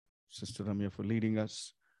Sister Ramya for leading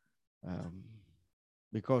us.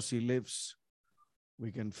 Because he lives,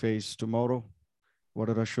 we can face tomorrow. What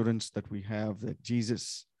an assurance that we have that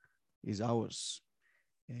Jesus is ours.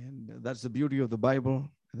 And that's the beauty of the Bible,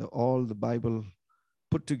 all the Bible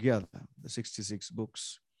put together, the 66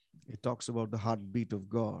 books. It talks about the heartbeat of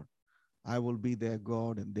God. I will be their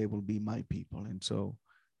God and they will be my people.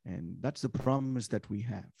 And that's the promise that we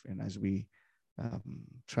have. And as we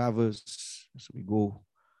traverse, as we go,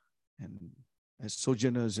 and as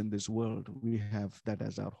sojourners in this world, we have that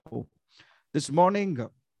as our hope. This morning,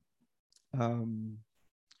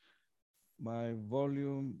 my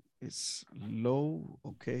volume is low.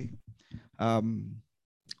 Okay.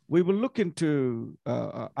 We will look into,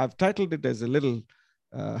 I've titled it as a little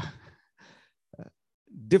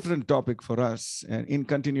different topic for us, and in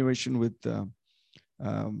continuation with the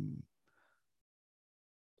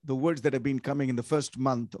words that have been coming in the first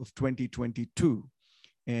month of 2022.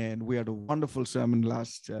 And we had a wonderful sermon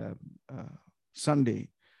last Sunday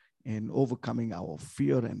in overcoming our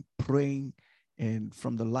fear and praying, and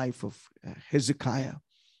from the life of Hezekiah.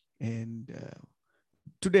 And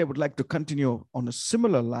today I would like to continue on a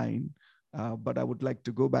similar line, but I would like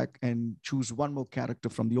to go back and choose one more character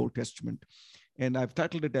from the Old Testament. And I've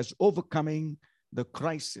titled it as Overcoming the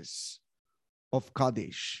Crisis of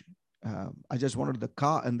Kadesh. I just wanted the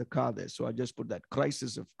Ka and the Ka there, so I just put that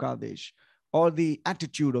crisis of Kadesh, or the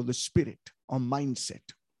attitude or the spirit or mindset.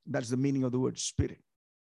 That's the meaning of the word spirit.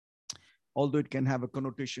 Although it can have a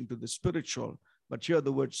connotation to the spiritual, but here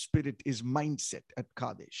the word spirit is mindset at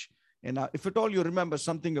Kadesh. And if at all you remember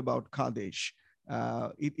something about Kadesh,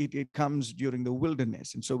 it comes during the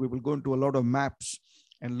wilderness. And so we will go into a lot of maps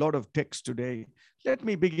and a lot of text today. Let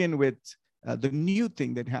me begin with the new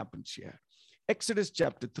thing that happens here. Exodus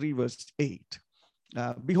chapter 3, verse 8.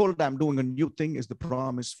 Behold, I'm doing a new thing is the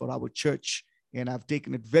promise for our church. And I've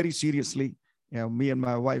taken it very seriously. Me and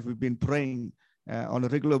my wife, we've been praying on a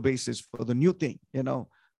regular basis for the new thing,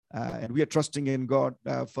 and we are trusting in God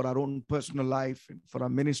for our own personal life, and for our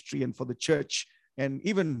ministry, and for the church, and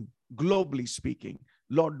even globally speaking.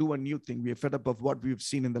 Lord, do a new thing. We are fed up of what we've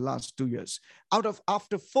seen in the last 2 years.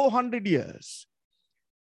 After 400 years,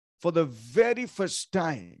 for the very first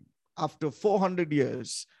time, after 400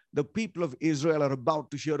 years, the people of Israel are about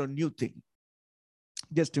to hear a new thing.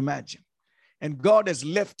 Just imagine. And God has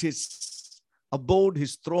left his abode,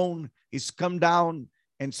 his throne. He's come down,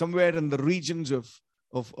 and somewhere in the regions of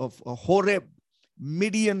Horeb,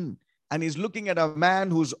 Midian, and he's looking at a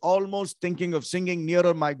man who's almost thinking of singing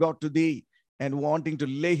Nearer My God to Thee, and wanting to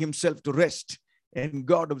lay himself to rest. And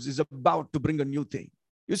God is about to bring a new thing.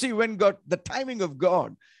 You see, when God, the timing of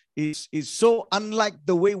God is so unlike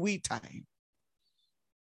the way we time.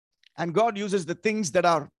 And God uses the things that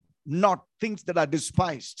are not things that are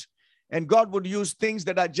despised. And God would use things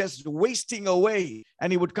that are just wasting away,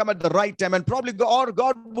 and he would come at the right time. And probably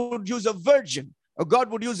God would use a virgin, or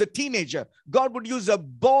God would use a teenager. God would use a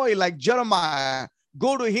boy like Jeremiah,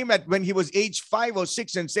 go to him when he was age 5 or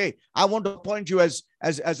 6 and say, I want to appoint you as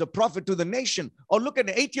a prophet to the nation. Or look at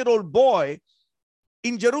an 8-year-old boy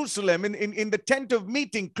in Jerusalem, in the tent of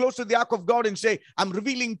meeting, close to the ark of God, and say, I'm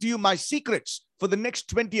revealing to you my secrets for the next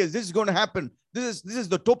 20 years. This is going to happen. This is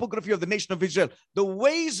the topography of the nation of Israel. The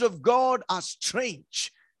ways of God are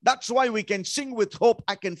strange. That's why we can sing with hope,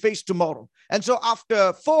 I can face tomorrow. And so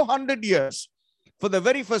after 400 years, for the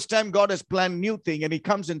very first time, God has planned a new thing. And he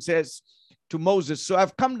comes and says to Moses, so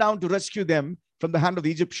I've come down to rescue them from the hand of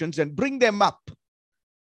the Egyptians and bring them up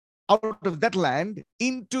out of that land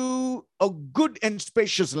into a good and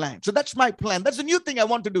spacious land. So that's my plan. That's a new thing I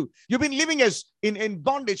want to do. You've been living as in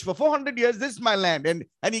bondage for 400 years. This is my land.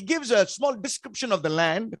 And he gives a small description of the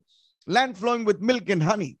land flowing with milk and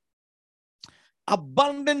honey.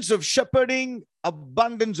 Abundance of shepherding,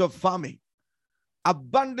 abundance of farming,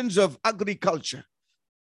 abundance of agriculture,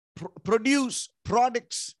 produce,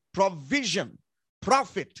 products, provision,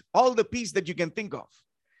 profit, all the peace that you can think of.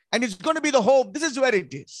 And it's going to be the hope. This is where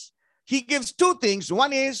it is. He gives two things.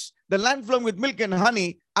 One is the land flowing with milk and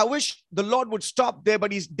honey. I wish the Lord would stop there,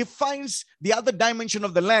 but he defines the other dimension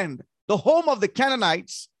of the land. The home of the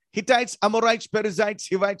Canaanites, Hittites, Amorites, Perizzites,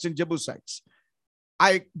 Hivites, and Jebusites.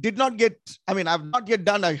 I've not yet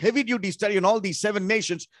done a heavy duty study on all these 7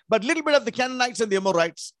 nations, but a little bit of the Canaanites and the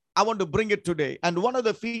Amorites, I want to bring it today. And one of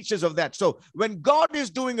the features of that. So when God is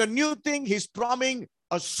doing a new thing, he's promising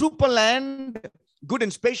a super land, good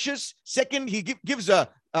and spacious. Second, he gives a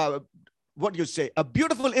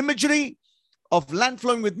beautiful imagery of land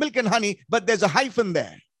flowing with milk and honey, but there's a hyphen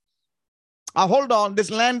there. Hold on, this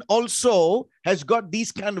land also has got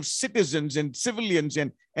these kind of citizens and civilians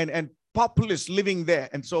and populace living there.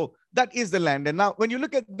 And so That is the land. And now when you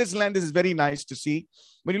look at this land, this is very nice to see.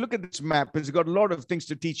 When you look at this map, it's got a lot of things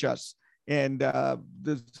to teach us. And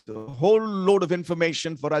there's a whole load of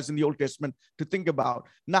information for us in the Old Testament to think about.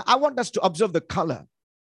 Now, I want us to observe the color.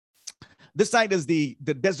 This side is the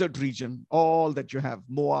desert region, all that you have,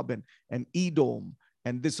 Moab and Edom,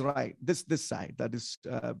 and this side, that is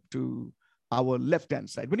to our left-hand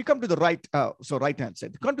side. When you come to the right-hand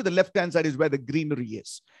side, come to the left-hand side is where the greenery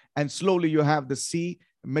is. And slowly you have the sea,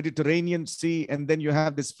 Mediterranean Sea, and then you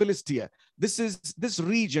have this Philistia. This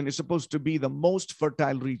region is supposed to be the most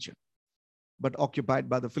fertile region, but occupied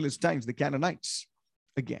by the Philistines, the Canaanites,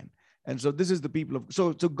 again. And so this is the people of,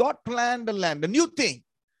 so God planned a land, a new thing.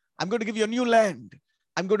 I'm going to give you a new land.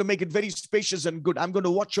 I'm going to make it very spacious and good. I'm going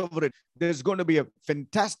to watch over it. There's going to be a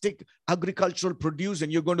fantastic agricultural produce,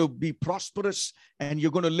 and you're going to be prosperous, and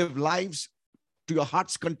you're going to live lives to your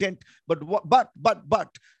heart's content. But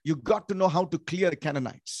you got to know how to clear the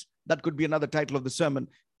Canaanites. That could be another title of the sermon,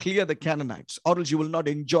 Clear the Canaanites, or else you will not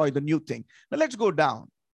enjoy the new thing. Now let's go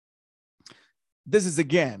down. This is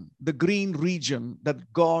again the green region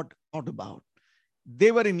that God thought about.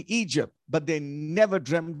 They were in Egypt, but they never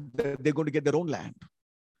dreamed that they're going to get their own land.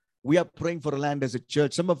 We are praying for a land as a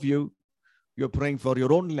church. Some of you, you're praying for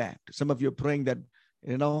your own land. Some of you are praying that,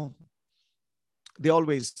 they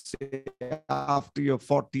always say after you're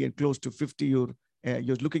 40 and close to 50, you're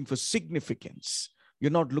looking for significance.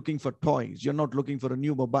 You're not looking for toys. You're not looking for a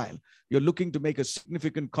new mobile. You're looking to make a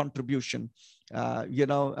significant contribution, for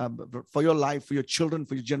your life, for your children,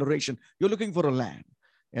 for your generation. You're looking for a land.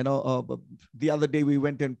 The other day we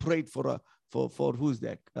went and prayed for who's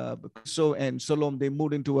that? So and Salome, they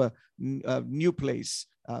moved into a new place.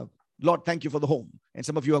 Lord, thank you for the home. And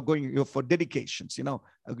some of you are going for dedications, a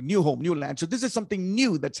new home, new land. So this is something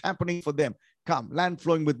new that's happening for them. Come, land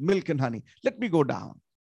flowing with milk and honey. Let me go down.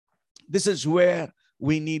 This is where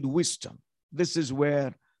we need wisdom. This is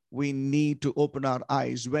where we need to open our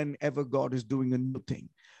eyes whenever God is doing a new thing.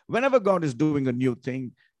 Whenever God is doing a new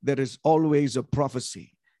thing, there is always a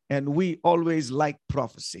prophecy. And we always like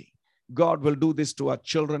prophecy. God will do this to our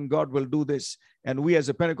children. God will do this. And we as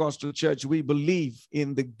a Pentecostal church, we believe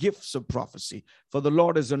in the gifts of prophecy. For the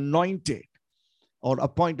Lord has anointed or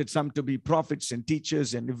appointed some to be prophets and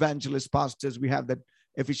teachers and evangelists, pastors. We have that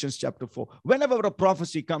Ephesians chapter 4. Whenever a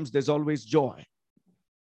prophecy comes, there's always joy.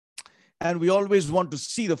 And we always want to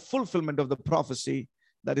see the fulfillment of the prophecy,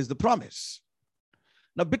 that is the promise.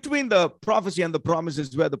 Now, between the prophecy and the promise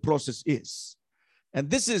is where the process is. And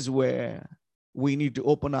this is where we need to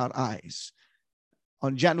open our eyes.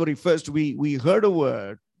 On January 1st, we heard a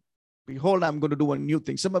word. Behold, I'm going to do a new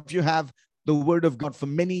thing. Some of you have the word of God for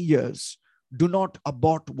many years. Do not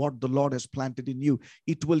abort what the Lord has planted in you.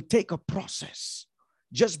 It will take a process.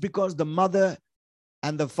 Just because the mother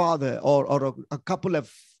and the father or a couple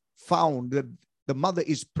have found that the mother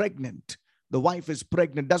is pregnant, the wife is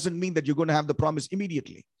pregnant, doesn't mean that you're going to have the promise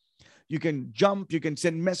immediately. You can jump, you can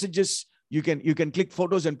send messages, you can click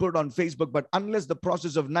photos and put it on Facebook, but unless the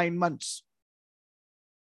process of 9 months,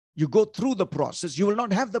 you go through the process, you will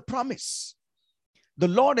not have the promise. The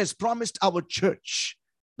Lord has promised our church.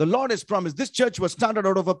 The Lord has promised. This church was started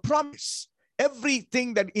out of a promise.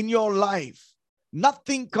 Everything that in your life,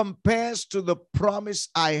 nothing compares to the promise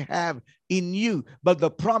I have in you, but the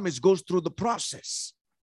promise goes through the process.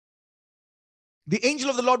 The angel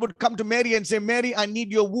of the Lord would come to Mary and say, Mary, I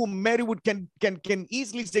need your womb. Mary can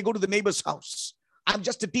easily say, go to the neighbor's house. I'm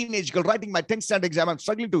just a teenage girl writing my 10th standard exam. I'm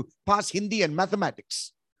struggling to pass Hindi and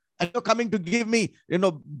mathematics. And you're coming to give me,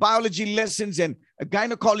 biology lessons and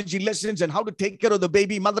gynecology lessons and how to take care of the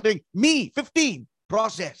baby, mothering. Me, 15,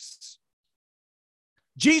 process.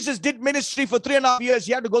 Jesus did ministry for 3.5 years.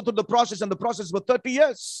 He had to go through the process, and the process was 30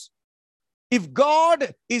 years. If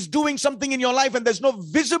God is doing something in your life and there's no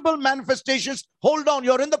visible manifestations, hold on,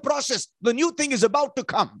 you're in the process. The new thing is about to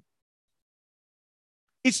come.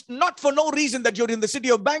 It's not for no reason that you're in the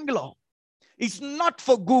city of Bangalore. It's not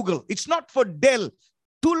for Google. It's not for Dell.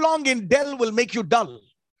 Too long in Dell will make you dull.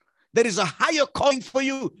 There is a higher calling for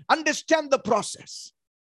you. Understand the process.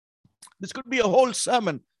 This could be a whole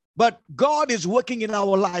sermon, but God is working in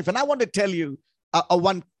our life. And I want to tell you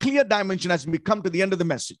one clear dimension as we come to the end of the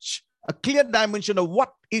message. A clear dimension of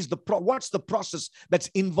what's the process that's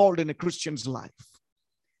involved in a Christian's life.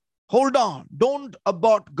 Hold on. Don't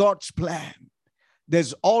abort God's plan.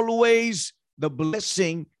 There's always the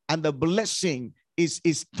blessing, and the blessing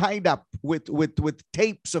is tied up with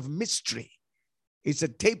tapes of mystery. It's a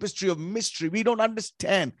tapestry of mystery. We don't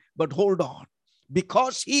understand, but hold on.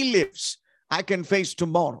 Because he lives, I can face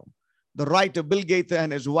tomorrow. The writer Bill Gaither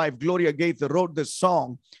and his wife Gloria Gaither wrote this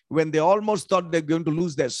song when they almost thought they're going to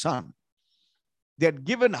lose their son. They had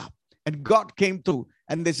given up. And God came through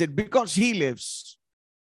and they said, because he lives,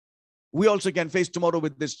 we also can face tomorrow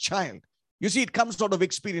with this child. You see, it comes out of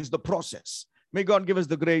experience, the process. May God give us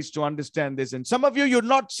the grace to understand this. And some of you, you're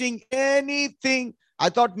not seeing anything. I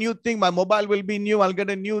thought new thing, my mobile will be new. I'll get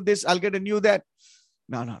a new this, I'll get a new that.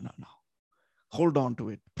 No. Hold on to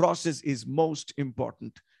it. Process is most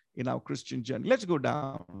important in our Christian journey. Let's go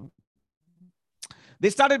down. They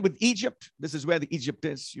started with Egypt. This is where the Egypt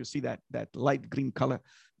is. You see that light green color.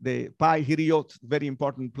 The Pi Hirioth, very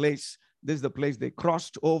important place. This is the place they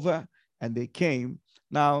crossed over and they came.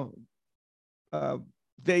 Now,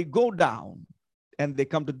 they go down and they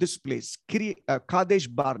come to this place, Kadesh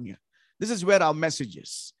Barnea. This is where our message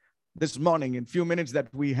is. This morning, in a few minutes that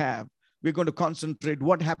we have, we're going to concentrate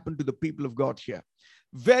what happened to the people of God here.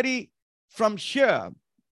 From here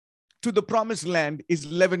to the promised land is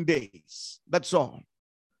 11 days. That's all.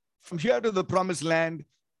 From here to the promised land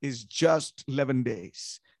is just 11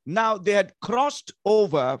 days. Now they had crossed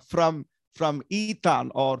over from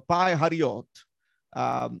Ethan or Pi Harioth,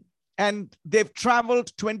 and they've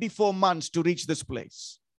traveled 24 months to reach this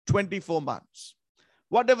place. 24 months.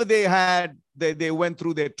 Whatever they had, they went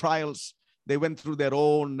through their trials. They went through their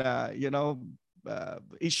own,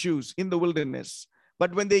 issues in the wilderness.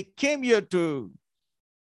 But when they came here to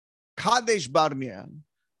Kadesh Barnea,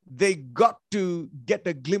 they got to get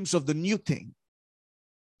a glimpse of the new thing.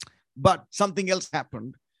 But something else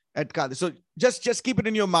happened at Kadesh. So just keep it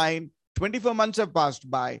in your mind. 24 months have passed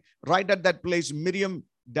by. Right at that place, Miriam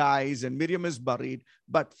dies and Miriam is buried.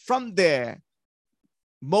 But from there,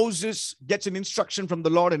 Moses gets an instruction from the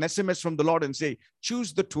Lord, an SMS from the Lord, and say,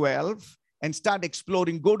 choose the 12 and start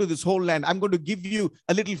exploring. Go to this whole land. I'm going to give you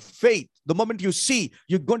a little faith. The moment you see,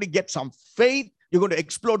 you're going to get some faith. You're going to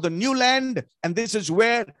explore the new land. And this is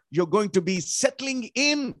where you're going to be settling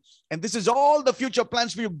in. And this is all the future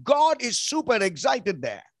plans for you. God is super excited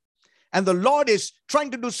there. And the Lord is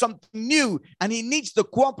trying to do something new. And he needs the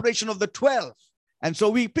cooperation of the 12. And so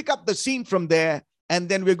we pick up the scene from there. And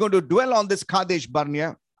then we're going to dwell on this Kadesh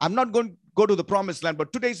Barnea. I'm not going to go to the promised land,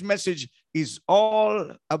 but today's message is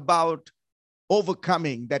all about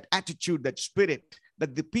overcoming that attitude, that spirit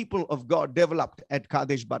that the people of God developed at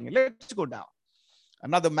Kadesh Barnea. Let's go down.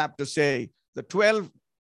 Another map to say the 12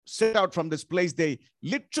 set out from this place. They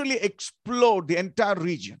literally explored the entire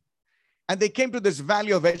region. And they came to this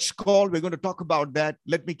valley of Eshcol. We're going to talk about that.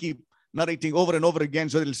 Let me keep narrating over and over again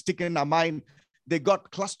so it'll stick in our mind. They got a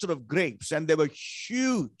cluster of grapes and they were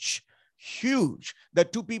huge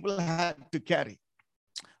that two people had to carry.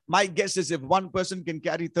 My guess is if one person can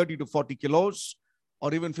carry 30 to 40 kilos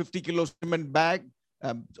or even 50 kilos cement bag,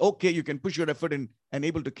 okay, you can push your effort and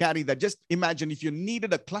able to carry that. Just imagine if you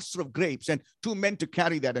needed a cluster of grapes and two men to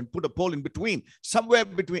carry that and put a pole in between, somewhere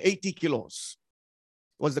between 80 kilos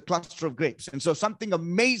was the cluster of grapes. And so something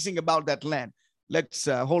amazing about that land. Let's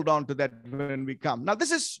hold on to that when we come. Now,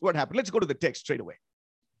 this is what happened. Let's go to the text straight away.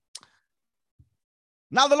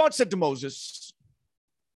 Now, the Lord said to Moses,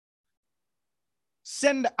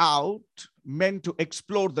 send out men to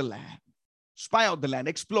explore the land, spy out the land,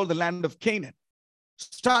 explore the land of Canaan.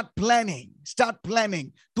 Start planning.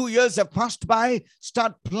 2 years have passed by.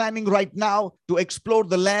 Start planning right now to explore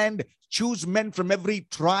the land. Choose men from every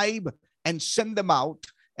tribe and send them out.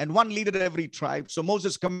 And one leader at every tribe. So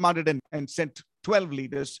Moses commanded and sent 12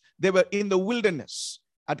 leaders. They were in the wilderness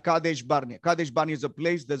at Kadesh Barnea. Kadesh Barnea is a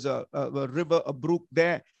place, there's a river, a brook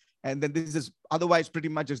there. And then this is otherwise pretty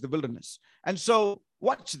much as the wilderness. And so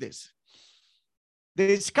watch this.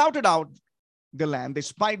 They scouted out the land. They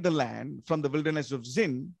spied the land from the wilderness of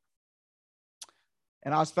Zin.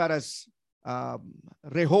 And as far as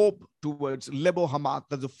Rehob towards Lebo Hamath,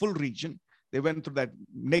 that's a full region. They went through that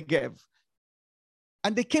Negev.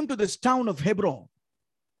 And they came to this town of Hebron.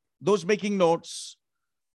 Those making notes,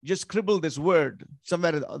 just scribble this word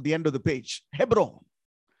somewhere at the end of the page. Hebron.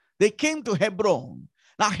 They came to Hebron.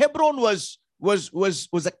 Now, Hebron was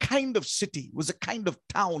a kind of city, was a kind of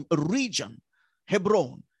town, a region.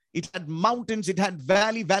 Hebron. It had mountains, it had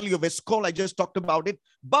valley of Eshcol. I just talked about it.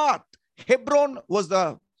 But Hebron was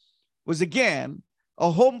again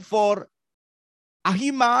a home for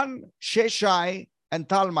Ahiman, Sheshai, and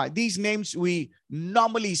Talmai. These names we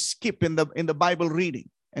normally skip in the Bible reading.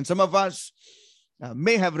 And some of us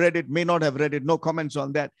may have read it, may not have read it. No comments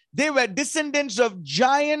on that. They were descendants of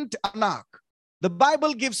giant Anak. The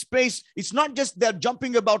Bible gives space. It's not just they're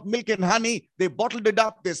jumping about milk and honey. They bottled it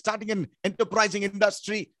up. They're starting an enterprising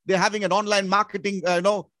industry. They're having an online marketing.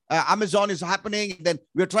 Amazon is happening. Then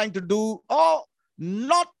we're trying to do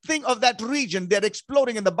nothing of that region. They're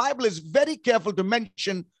exploring. And the Bible is very careful to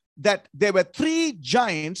mention that there were 3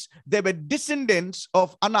 giants. They were descendants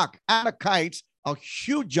of Anak, Anakites, are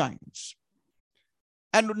huge giants.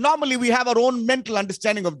 And normally we have our own mental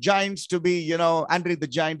understanding of giants to be, Andre the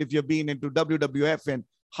Giant, if you've been into WWF, and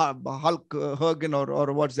Hulk Hogan,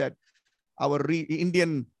 or what's that? Our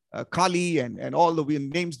Indian Kali, and all the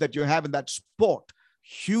names that you have in that sport.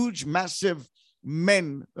 Huge, massive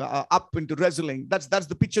men up into wrestling. That's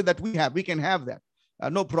the picture that we have. We can have that.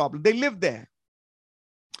 No problem. They lived there.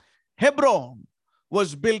 Hebron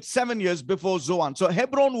was built 7 years before Zoan. So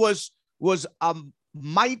Hebron was a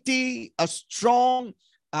mighty, a strong,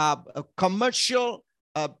 a commercial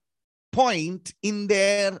point in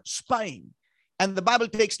their spine. And the Bible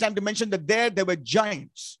takes time to mention that there were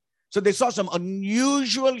giants. So they saw some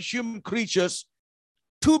unusual human creatures,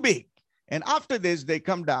 too big. And after this, they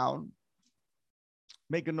come down.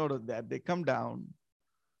 Make a note of that. They come down.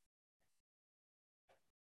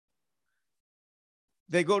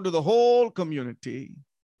 They go to the whole community,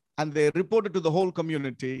 and they reported to the whole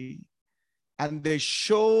community, and they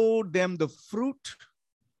showed them the fruit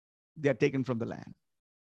they are taken from the land.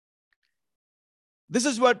 This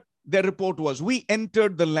is what their report was. We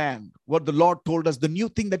entered the land. What the Lord told us, the new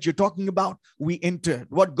thing that you're talking about, we entered.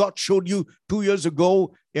 What God showed you 2 years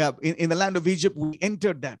ago in the land of Egypt, we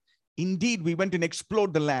entered that. Indeed, we went and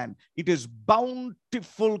explored the land. It is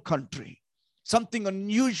bountiful country. Something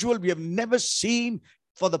unusual we have never seen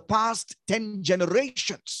for the past 10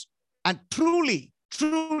 generations. And truly,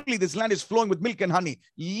 this land is flowing with milk and honey.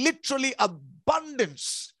 Literally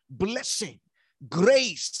abundance, blessing,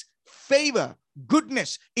 grace, favor,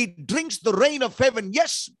 goodness. It drinks the rain of heaven.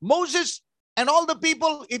 Yes, Moses and all the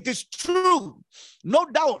people, it is true. No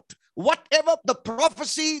doubt. Whatever the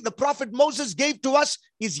prophecy the prophet Moses gave to us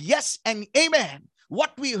is yes and amen.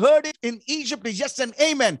 What we heard in Egypt is yes and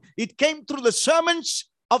amen. It came through the sermons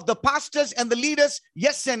of the pastors and the leaders,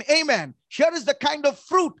 yes and amen. Here is the kind of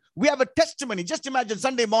fruit. We have a testimony. Just imagine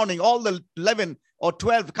Sunday morning, all the 11 or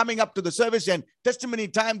 12 coming up to the service and testimony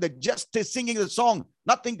time, that just singing the song,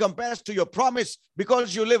 nothing compares to your promise.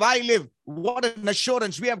 Because you live, I live. What an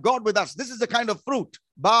assurance. We have God with us. This is the kind of fruit.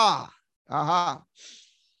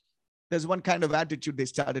 There's one kind of attitude they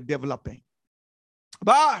started developing.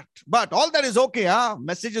 But all that is okay.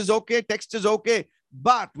 Message is okay. Text is okay.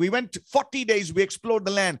 But we went 40 days. We explored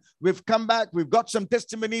the land. We've come back. We've got some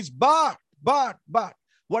testimonies. But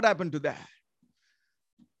what happened to that?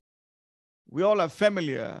 We all are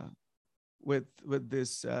familiar with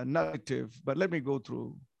this narrative. But let me go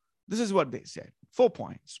through. This is what they said. 4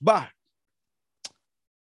 points. But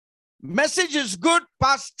message is good,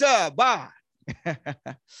 pastor. But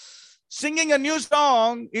singing a new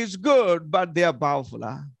song is good, but they are powerful.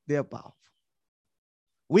 They are powerful.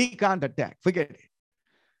 We can't attack. Forget it.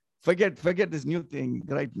 Forget this new thing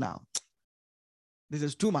right now. This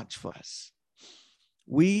is too much for us.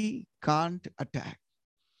 We can't attack.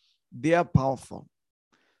 They are powerful.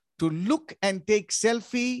 To look and take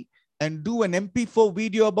selfie and do an MP4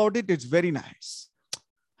 video about it, it's very nice.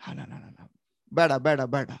 No. Better.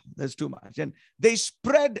 That's too much. And they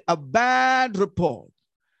spread a bad report.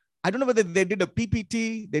 I don't know whether they did a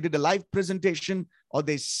PPT, they did a live presentation, or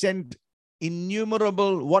they sent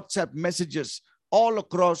innumerable WhatsApp messages all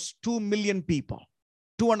across 2 million people,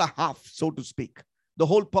 2.5, so to speak, the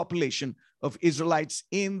whole population of Israelites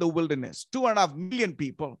in the wilderness, 2.5 million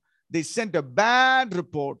people. They sent a bad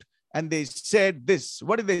report and they said this.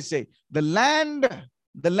 What did they say? The land.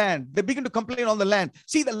 They begin to complain on the land.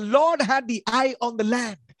 See, the Lord had the eye on the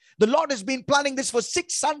land. The Lord has been planning this for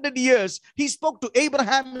 600 years. He spoke to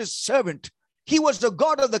Abraham, his servant. He was the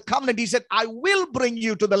God of the covenant. He said, I will bring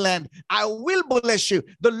you to the land. I will bless you.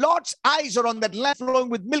 The Lord's eyes are on that land flowing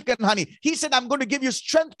with milk and honey. He said, I'm going to give you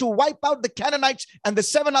strength to wipe out the Canaanites and the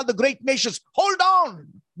 7 other great nations. Hold on.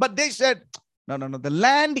 But they said, no. The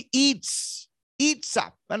land eats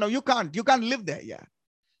up. No, you can't live there. Yeah.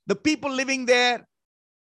 The people living there,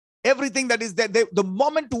 everything that is there, the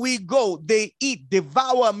moment we go, they eat.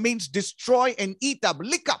 Devour means destroy and eat up,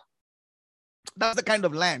 lick up. That's the kind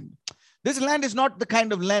of land. This land is not the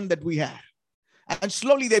kind of land that we have. And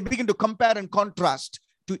slowly they begin to compare and contrast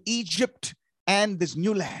to Egypt and this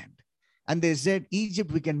new land. And they said,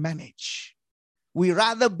 Egypt, we can manage. We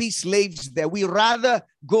rather be slaves there. We rather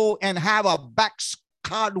go and have our backs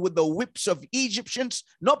scarred with the whips of Egyptians.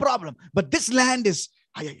 No problem. But this land is...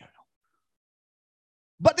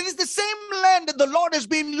 But it is the same land that the Lord has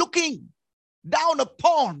been looking down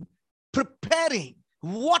upon, preparing,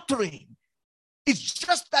 watering. It's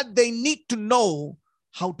just that they need to know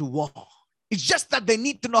how to war. It's just that they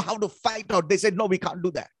need to know how to fight out. They said, no, we can't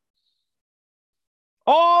do that.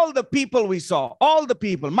 All the people we saw,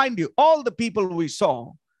 mind you, all the people we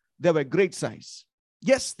saw, they were great size.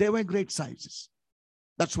 Yes, they were great sizes.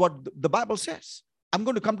 That's what the Bible says. I'm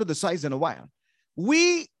going to come to the size in a while.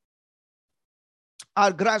 We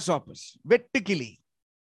are grasshoppers, vertically.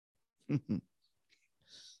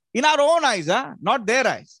 In our own eyes, not their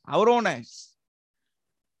eyes, our own eyes.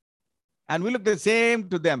 And we looked the same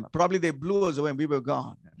to them. Probably they blew us away and we were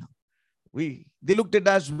gone. They looked at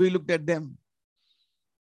us, we looked at them.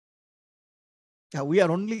 Yeah, we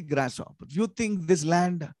are only grasshoppers. You think this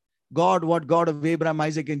land, what God of Abraham,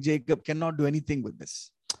 Isaac, and Jacob cannot do anything with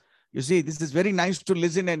this. You see, this is very nice to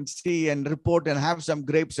listen and see and report and have some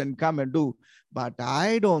grapes and come and do. But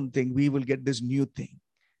I don't think we will get this new thing.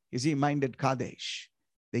 You see, mind at Kadesh.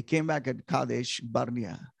 They came back at Kadesh,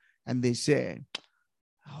 Barnea, and they said,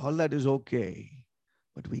 all that is okay,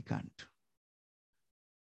 but we can't.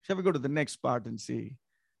 Shall we go to the next part and see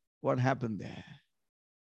what happened there?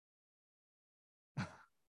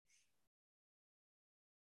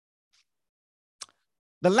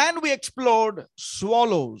 The land we explored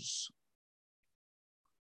swallows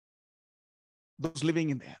those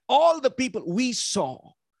living in there. All the people we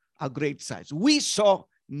saw are great size. We saw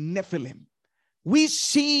Nephilim. We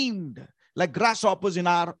seemed like grasshoppers in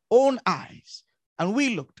our own eyes. And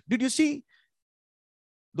we looked. Did you see?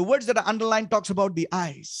 The words that are underlined talks about the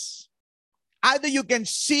eyes. Either you can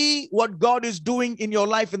see what God is doing in your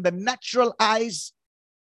life in the natural eyes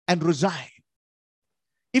and resign.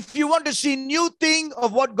 If you want to see new thing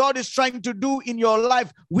of what God is trying to do in your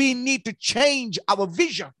life, we need to change our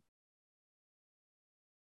vision.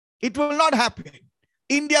 It will not happen.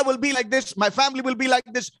 India will be like this. My family will be like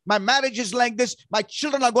this. My marriage is like this. My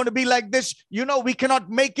children are going to be like this. You know, we cannot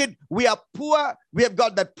make it. We are poor. We have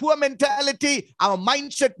got that poor mentality. Our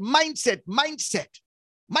mindset.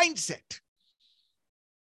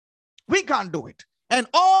 We can't do it. And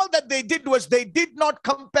all that they did was they did not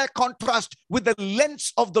compare contrast with the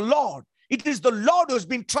lens of the Lord. It is the Lord who has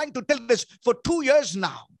been trying to tell this for 2 years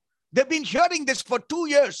now. They've been hearing this for 2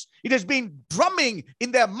 years. It has been drumming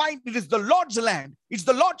in their mind. It is the Lord's land. It's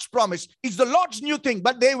the Lord's promise. It's the Lord's new thing.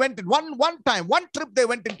 But they went one trip they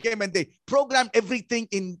went and came and they programmed everything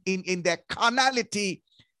in their carnality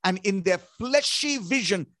and in their fleshy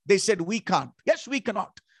vision. They said, we can't. Yes, we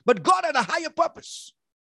cannot. But God had a higher purpose.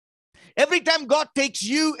 Every time God takes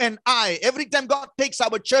you and I, every time God takes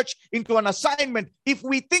our church into an assignment, if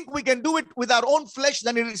we think we can do it with our own flesh,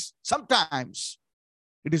 then it is sometimes.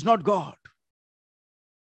 It is not God.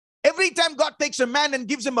 Every time God takes a man and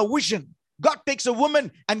gives him a vision, God takes a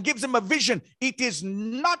woman and gives him a vision, it is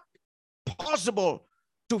not possible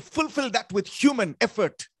to fulfill that with human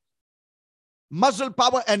effort, muscle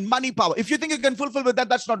power and money power. If you think you can fulfill with that,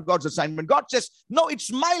 that's not God's assignment. God says, no,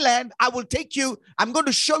 it's my land. I will take you. I'm going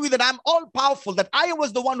to show you that I'm all powerful, that I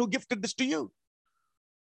was the one who gifted this to you.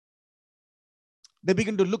 They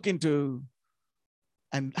begin to look into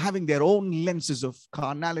and having their own lenses of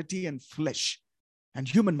carnality and flesh and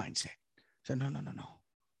human mindset. So no.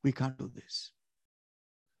 We can't do this.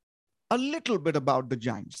 A little bit about the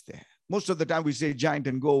giants there. Most of the time we say giant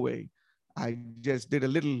and go away. I just did a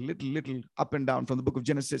little up and down from the book of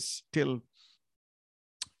Genesis till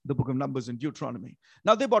the book of Numbers and Deuteronomy.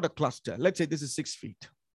 Now they bought a cluster. Let's say this is 6 feet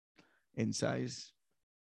in size.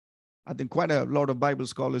 I think quite a lot of Bible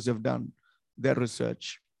scholars have done their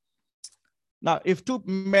research. Now, if 2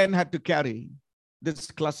 men had to carry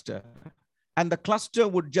this cluster, and the cluster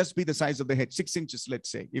would just be the size of the head, 6 inches,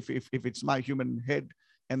 let's say, if it's my human head,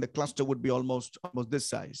 and the cluster would be almost this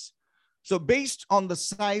size. So based on the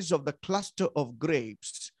size of the cluster of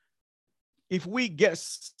grapes, if we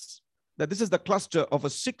guess that this is the cluster of a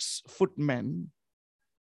 6-foot man,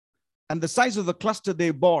 and the size of the cluster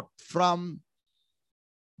they bought from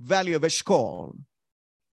Valley of Eshcol,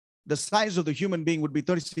 the size of the human being would be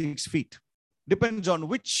 36 feet. Depends on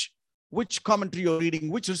which commentary you're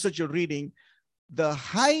reading, which research you're reading. The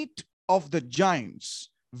height of the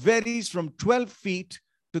giants varies from 12 feet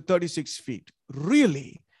to 36 feet.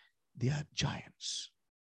 Really, they are giants.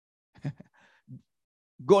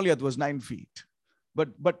 Goliath was 9 feet.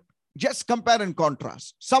 But just compare and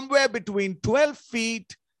contrast. Somewhere between 12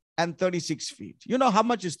 feet and 36 feet. You know how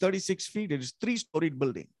much is 36 feet? It is a 3-storied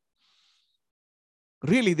building.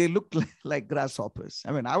 Really, they look like grasshoppers.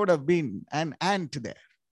 I mean, I would have been an ant there.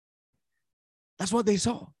 That's what they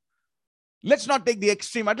saw. Let's not take the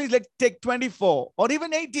extreme. At least let's take 24 or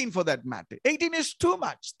even 18 for that matter. 18 is too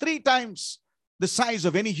much. 3 times the size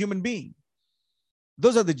of any human being.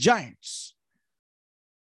 Those are the giants.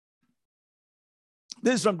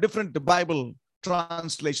 This is from different Bible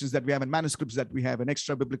translations that we have and manuscripts that we have and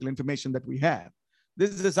extra biblical information that we have. This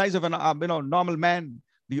is the size of an normal man.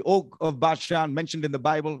 The oak of Bashan mentioned in the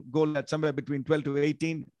Bible, Goliath somewhere between 12 to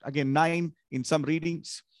 18, again 9 in some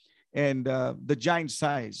readings. and the giant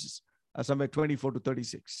size somewhere 24 to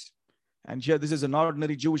 36. And here, this is an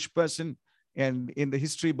ordinary Jewish person, and in the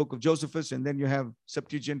history book of Josephus, and then you have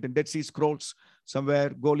Septuagint and Dead Sea Scrolls, somewhere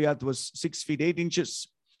Goliath was 6 feet 8 inches.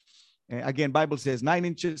 Again, Bible says 9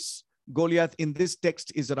 inches. Goliath in this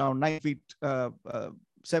text is around 9 feet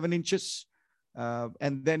 7 inches.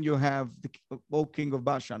 And then you have the king of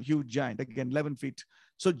Bashan, huge giant, again 11 feet.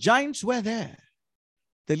 So giants were there.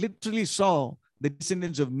 They literally saw the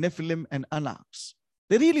descendants of Nephilim and Anaks.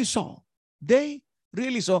 They really saw. They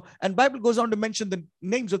really saw. And Bible goes on to mention the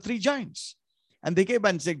names of 3 giants. And they came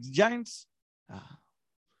and said, giants,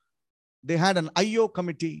 they had an IO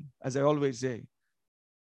committee, as I always say.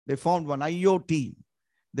 They formed one IO team.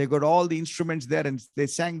 They got all the instruments there and they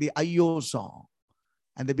sang the IO song.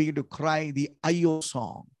 And they began to cry the IO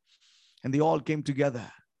song. And they all came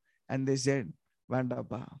together and they said,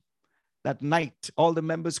 Vandapa. That night, all the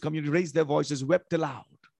members community raised their voices, wept aloud,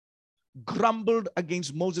 grumbled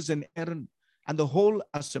against Moses and Aaron. And the whole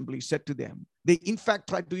assembly said to them, they in fact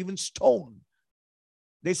tried to even stone.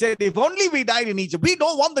 They said, if only we died in Egypt. We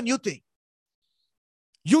don't want the new thing.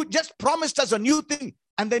 You just promised us a new thing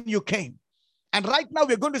and then you came. And right now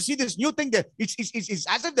we're going to see this new thing there. It's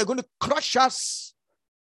as if they're going to crush us.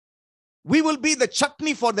 We will be the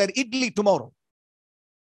chutney for their idli tomorrow.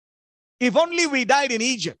 If only we died in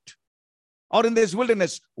Egypt or in this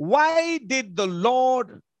wilderness. Why is the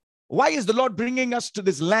Lord bringing us to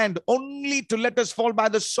this land only to let us fall by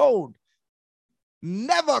the sword?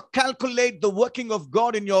 Never calculate the working of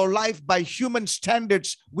God in your life by human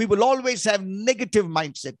standards. We will always have negative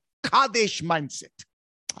mindset, Kadesh mindset.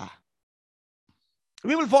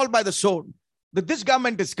 We will fall by the sword. That this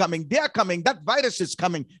government is coming, they are coming, that virus is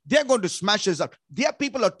coming, they're going to smash us up. Their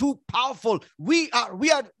people are too powerful.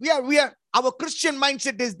 Our Christian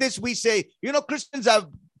mindset is this. We say, Christians are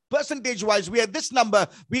percentage-wise, we are this number.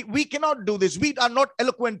 We cannot do this. We are not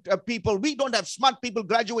eloquent people. We don't have smart people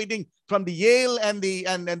graduating from the Yale and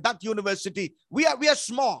that university. We are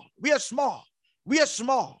small. We are small.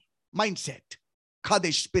 Mindset.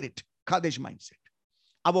 Kadesh spirit. Kadesh mindset.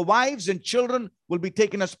 Our wives and children will be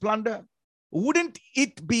taken as plunder. Wouldn't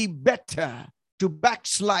it be better to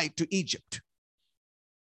backslide to Egypt?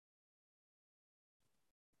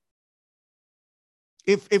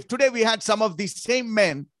 If today we had some of these same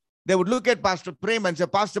men, they would look at Pastor Prem and say,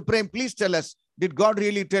 Pastor Prem, please tell us, did God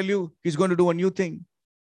really tell you he's going to do a new thing?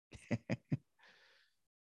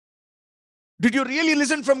 Did you really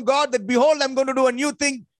listen from God that, behold, I'm going to do a new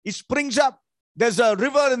thing? It springs up. There's a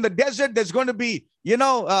river in the desert. There's going to be, the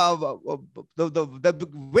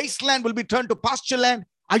wasteland will be turned to pasture land.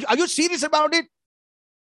 Are you serious about it?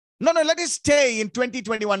 No, let us stay in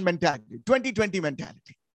 2021 mentality, 2020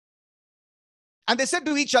 mentality. And they said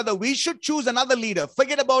to each other, we should choose another leader.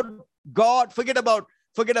 Forget about God. Forget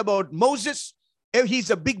about Moses. He's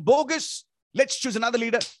a big bogus. Let's choose another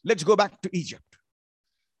leader. Let's go back to Egypt.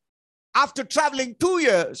 After traveling 2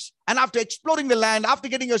 years and after exploring the land, after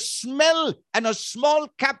getting a smell and a small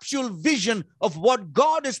capsule vision of what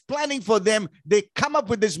God is planning for them, they come up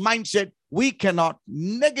with this mindset, we cannot,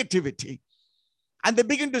 negativity. And they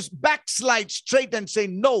begin to backslide straight and say,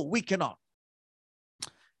 no, we cannot.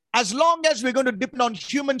 As long as we're going to depend on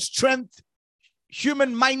human strength,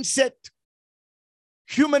 human mindset,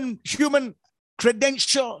 human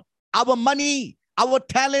credential, our money, our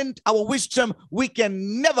talent, our wisdom, we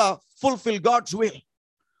can never fulfill God's will.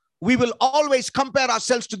 We will always compare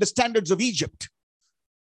ourselves to the standards of Egypt.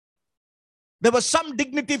 There was some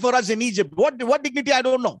dignity for us in Egypt. What dignity? I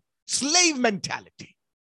don't know. Slave mentality.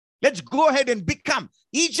 Let's go ahead and become.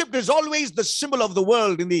 Egypt is always the symbol of the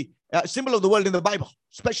world in the Bible,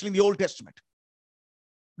 especially in the Old Testament.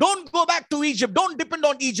 Don't go back to Egypt. Don't depend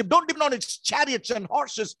on Egypt. Don't depend on its chariots and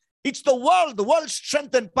horses. It's the world's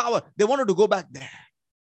strength and power. They wanted to go back there.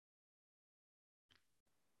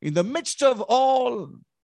 In the midst of all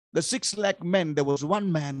the 6 lakh men, there was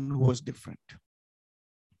one man who was different.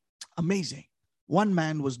 Amazing. One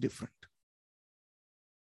man was different.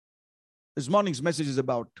 This morning's message is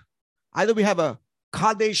about either we have a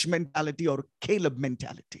Kadesh mentality or a Caleb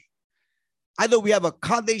mentality. Either we have a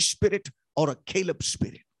Kadesh spirit or a Caleb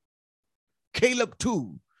spirit. Caleb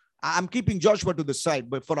too. I'm keeping Joshua to the side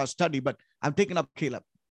for our study, but I'm taking up Caleb.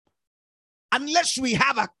 Unless we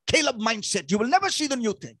have a Caleb mindset, you will never see the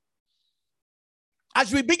new thing.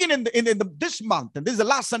 As we begin in this month, and this is the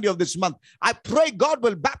last Sunday of this month, I pray God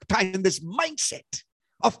will baptize in this mindset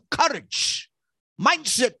of courage,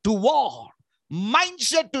 mindset to war,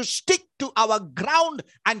 mindset to stick to our ground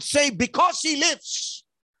and say, because he lives,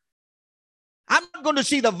 I'm not going to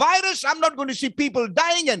see the virus. I'm not going to see people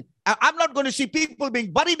dying, and I'm not going to see people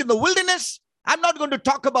being buried in the wilderness. I'm not going to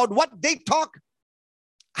talk about what they talk.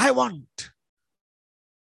 I want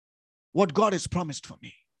what God has promised for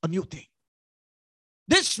me, a new thing.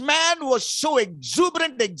 This man was so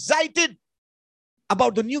exuberant, excited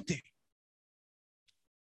about the new thing.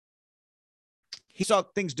 He saw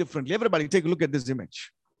things differently. Everybody take a look at this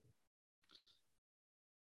image.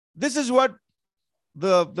 This is what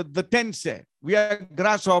the tent said. We are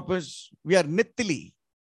grasshoppers. We are nithili.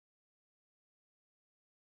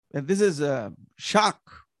 And this is a shark.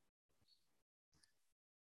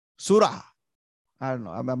 Sura. I don't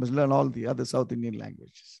know. I must learn all the other South Indian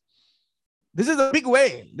languages. This is a big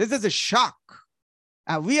whale. This is a shark.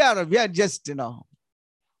 And we are just,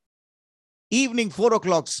 evening 4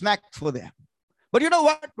 o'clock snack for them. But you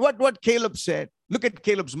know what Caleb said? Look at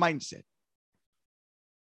Caleb's mindset.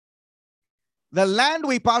 The land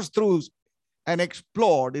we passed through and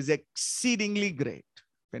explored is exceedingly great.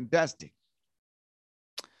 Fantastic.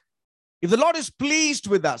 If the Lord is pleased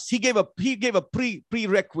with us, he gave a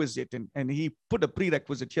prerequisite, and he put a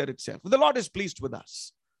prerequisite here itself. If the Lord is pleased with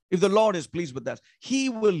us, he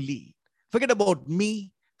will lead. Forget about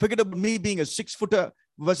me. Forget about me being a 6-footer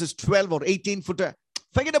versus 12 or 18-footer.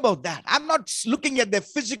 Forget about that. I'm not looking at their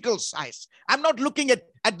physical size. I'm not looking at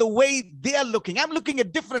the way they are looking. I'm looking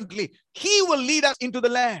at differently. He will lead us into the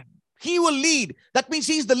land. He will lead. That means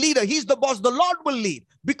he's the leader. He's the boss. The Lord will lead.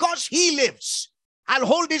 Because he lives, I'll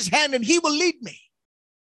hold his hand and he will lead me.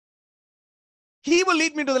 He will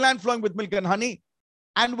lead me to the land flowing with milk and honey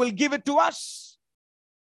and will give it to us.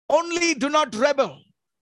 Only do not rebel.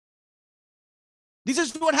 This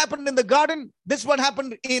is what happened in the garden. This is what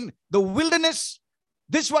happened in the wilderness.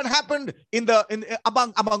 This is what happened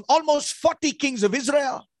among almost 40 kings of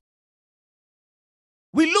Israel.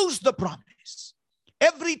 We lose the promise.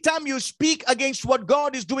 Every time you speak against what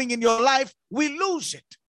God is doing in your life, we lose it.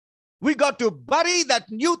 We got to bury that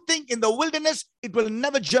new thing in the wilderness. It will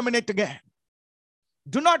never germinate again.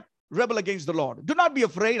 Do not rebel against the Lord. Do not be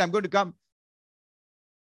afraid. I'm going to come.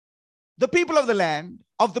 The people of the land,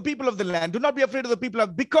 do not be afraid of the people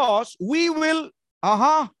of, because we will,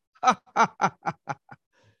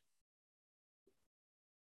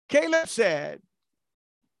 Caleb said,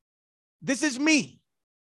 this is me.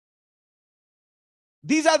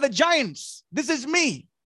 These are the giants. This is me.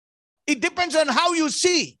 It depends on how you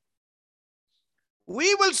see.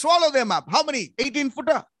 We will swallow them up. How many?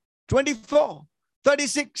 18-footer, 24,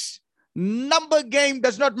 36. Number game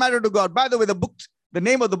does not matter to God. By the way, the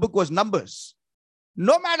name of the book was Numbers.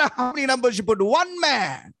 No matter how many numbers you put, one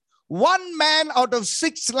man out of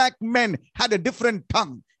 6 lakh men had a different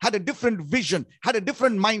tongue, had a different vision, had a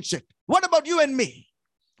different mindset. What about you and me?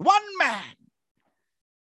 One man.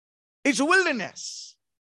 It's wilderness.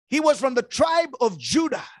 He was from the tribe of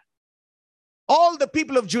Judah. All the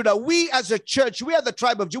people of Judah, we as a church, we are the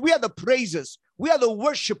tribe of Judah. We are the praisers. We are the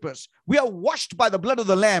worshipers. We are washed by the blood of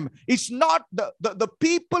the Lamb. It's not the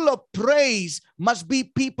people of praise must be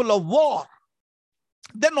people of war.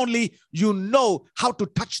 Then only you know how to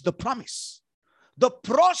touch the promise. The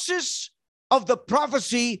process of the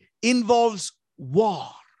prophecy involves war,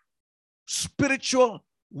 spiritual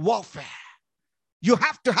warfare. You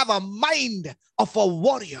have to have a mind of a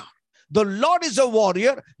warrior. The Lord is a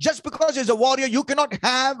warrior. Just because he's a warrior, you cannot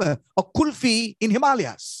have a kulfi in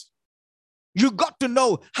Himalayas. You got to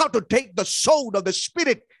know how to take the sword of the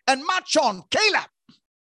Spirit and march on. Caleb,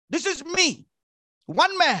 this is me.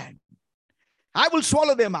 One man. I will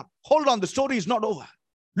swallow them up. Hold on, the story is not over.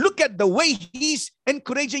 Look at the way he's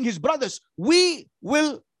encouraging his brothers. We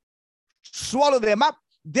will swallow them up.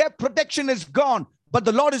 Their protection is gone, but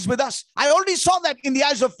the Lord is with us. I already saw that in the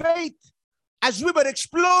eyes of faith. As we were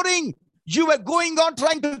exploring, you were going on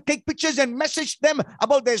trying to take pictures and message them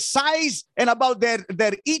about their size and about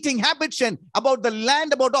their eating habits and about the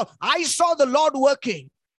land, about all. I saw the Lord working.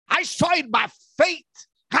 I saw it by faith.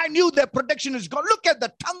 I knew their protection is gone. Look at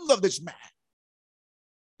the tongue of this man.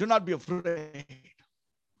 Do not be afraid.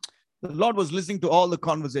 The Lord was listening to all the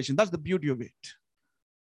conversation. That's the beauty of it.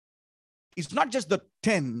 It's not just the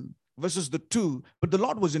 10 versus the 2, but the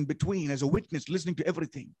Lord was in between as a witness, listening to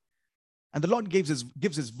everything. And the Lord gives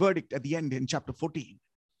his verdict at the end in chapter 14.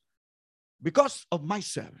 Because of my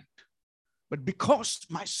servant, but because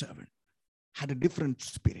my servant had a different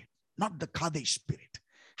spirit, not the Kadesh spirit,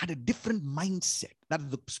 had a different mindset. That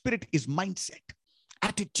the spirit is mindset,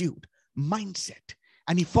 attitude, mindset.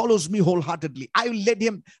 and he follows me wholeheartedly. I led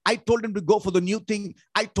him. I told him to go for the new thing.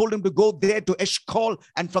 I told him to go there to Eshkol,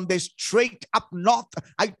 and from there straight up north.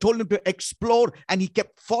 I told him to explore, and he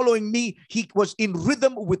kept following me. He was in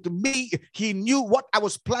rhythm with me. He knew what I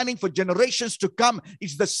was planning for generations to come.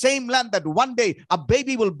 It's the same land that one day a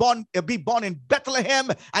baby will be born in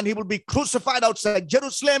Bethlehem, and he will be crucified outside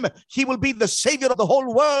Jerusalem. He will be the savior of the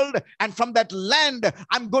whole world. And from that land,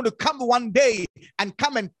 I'm going to come one day and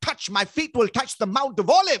come and touch. My feet will touch the Mount of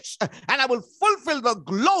Olives, and I will fulfill the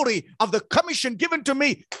glory of the commission given to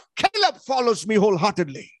me. Caleb follows me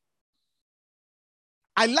wholeheartedly.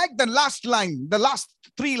 I like the last line, the last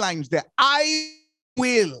 3 lines there. I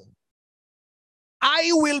will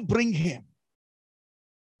bring him.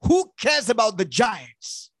 Who cares about the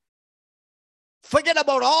giants? Forget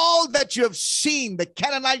about all that you have seen, the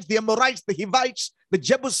Canaanites, the Amorites, the Hivites, the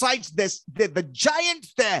Jebusites, the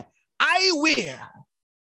giants there. I will,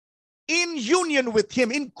 in union with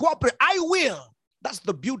him, in cooperation, I will. That's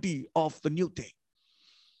the beauty of the new thing.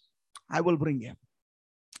 I will bring him.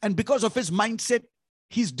 And because of his mindset,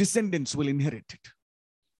 his descendants will inherit it.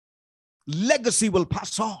 Legacy will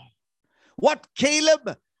pass on. What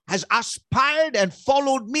Caleb has aspired and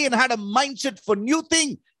followed me and had a mindset for new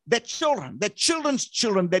thing, their children, their children's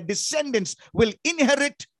children, their descendants will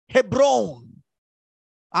inherit Hebron.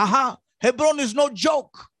 Hebron is no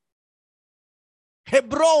joke.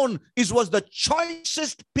 Hebron was the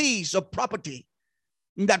choicest piece of property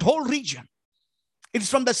in that whole region. It's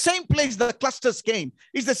from the same place the clusters came.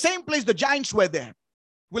 It's the same place the giants were there.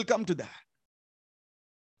 We'll come to that.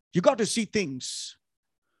 You got to see things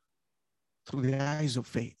through the eyes of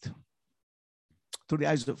faith. Through the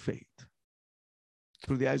eyes of faith.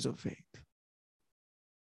 Through the eyes of faith.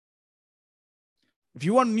 If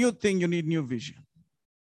you want new thing, you need new vision.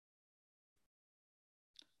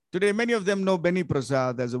 Today, many of them know Benny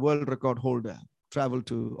PRASAD as a world record holder, traveled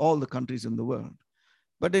to all the countries in the world.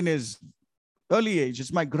 But in his early age,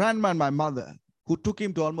 it's my grandma and my mother who took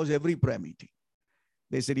him to almost every prayer meeting.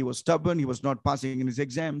 They said he was stubborn, he was not passing in his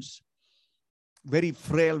exams, very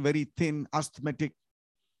frail, very thin, asthmatic.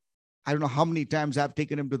 I don't know how many times I've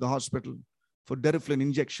taken him to the hospital for Deriflin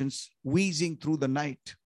injections, wheezing through the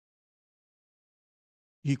night.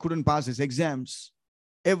 He couldn't pass his exams.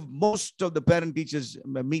 Most of the parent-teachers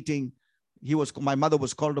meeting, my mother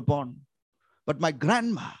was called upon. But my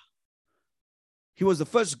grandma, he was the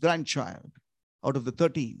first grandchild out of the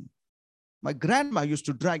 13. My grandma used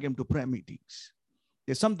to drag him to prayer meetings.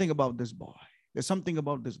 There's something about this boy. There's something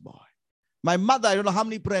about this boy. My mother, I don't know how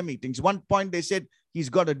many prayer meetings. One point they said, he's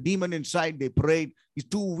got a demon inside. They prayed. He's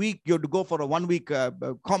too weak. You have to go for a 1-week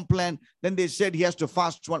comp plan. Then they said he has to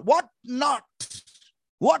fast one. What not?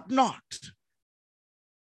 What not?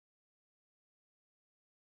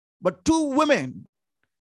 But 2 women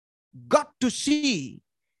got to see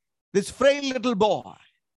this frail little boy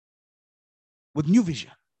with new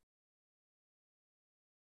vision.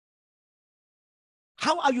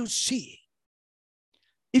 How are you seeing?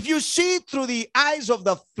 If you see through the eyes of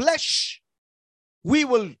the flesh, we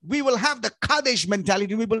will have the Kadesh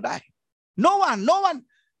mentality. We will die. No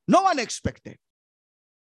one expected.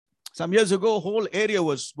 Some years ago, whole area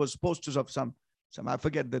was posters of some, I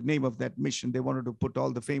forget the name of that mission. They wanted to put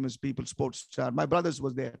all the famous people, sports star. My brothers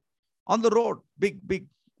was there on the road, big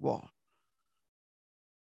wall.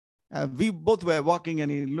 We both were walking and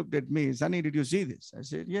he looked at me. Sonny, did you see this? I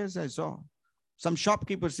said, yes, I saw. Some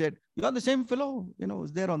shopkeeper said, you are the same fellow,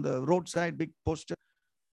 was there on the roadside, big poster.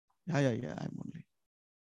 Yeah, I'm only.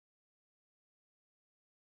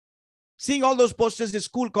 Seeing all those posters, the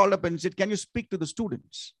school called up and said, can you speak to the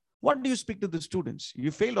students? What do you speak to the students? You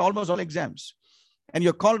failed almost all exams and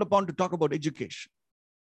you're called upon to talk about education.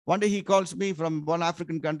 One day he calls me from one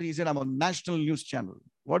African country. He said, I'm on national news channel.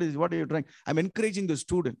 What are you trying? I'm encouraging the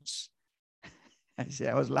students. I said,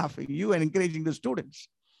 I was laughing. You are encouraging the students.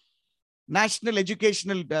 National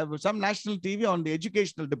educational, some national TV on the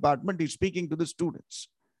educational department is speaking to the students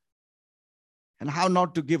and how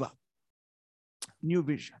not to give up. New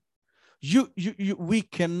vision. We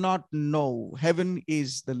cannot know. Heaven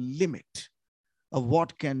is the limit of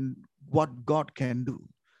what God can do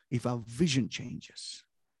if our vision changes.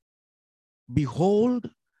 Behold,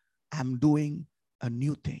 I'm doing a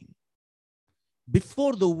new thing.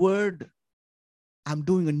 Before the word, I'm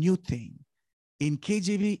doing a new thing. In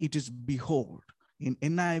KJV, it is behold. In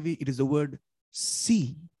NIV, it is the word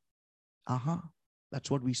see. That's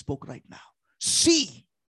what we spoke right now. See.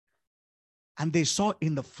 And they saw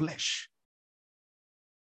in the flesh.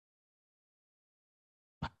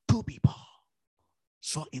 But 2 people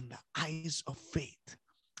saw in the eyes of faith.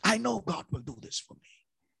 I know God will do this for me.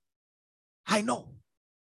 I know.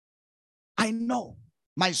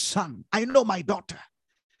 my son. I know my daughter.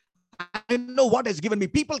 I know what has given me.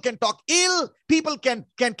 People can talk ill. People can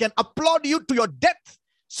applaud you to your death.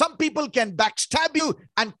 Some people can backstab you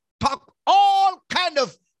and talk all kind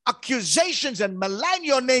of accusations and malign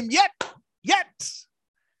your name. Yet,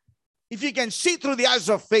 if you can see through the eyes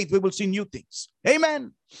of faith, we will see new things.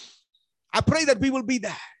 Amen. I pray that we will be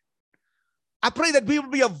there. I pray that we will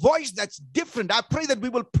be a voice that's different. I pray that we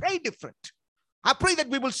will pray different. I pray that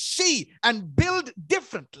we will see and build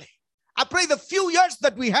differently. I pray the few years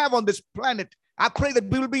that we have on this planet, I pray that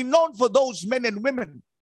we will be known for those men and women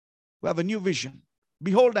who have a new vision.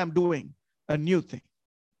 Behold, I'm doing a new thing.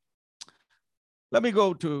 Let me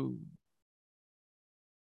go to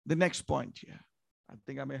the next point here. I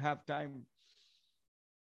think I may have time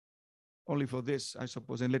only for this, I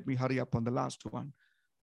suppose, and let me hurry up on the last one.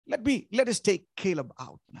 Let us take Caleb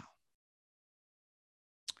out now.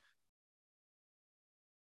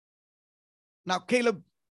 Now, Caleb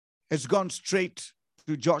has gone straight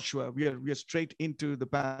to Joshua. We are straight into the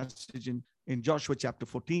passage in Joshua chapter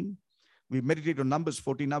 14. We meditated on Numbers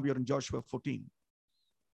 14. Now we are in Joshua 14.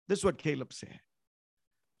 This is what Caleb said.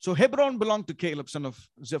 So Hebron belonged to Caleb, son of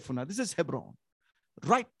Zephaniah. This is Hebron,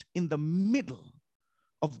 right in the middle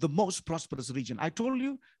of the most prosperous region. I told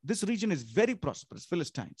you this region is very prosperous,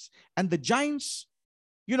 Philistines. And the giants,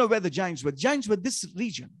 you know where the giants were. Giants were this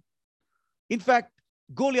region. In fact,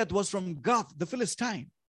 Goliath was from Gath, the Philistine.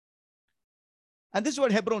 And this is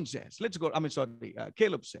what Hebron says.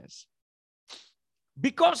 Caleb says.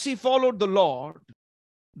 Because he followed the Lord,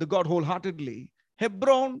 the God wholeheartedly,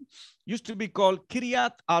 Hebron used to be called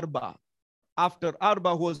Kiriath Arba, after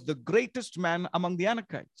Arba, who was the greatest man among the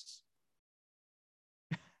Anakites.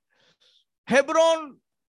 Hebron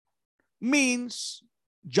means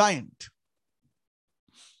giant,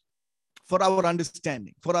 for our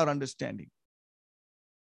understanding.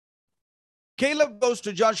 Caleb goes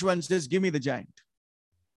to Joshua and says, give me the giant.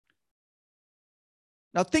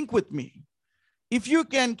 Now think with me. If you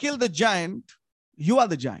can kill the giant, you are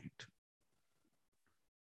the giant.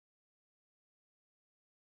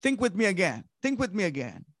 Think with me again.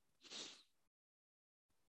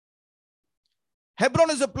 Hebron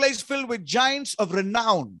is a place filled with giants of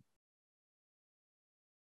renown.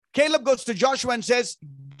 Caleb goes to Joshua and says,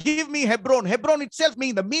 give me Hebron. Hebron itself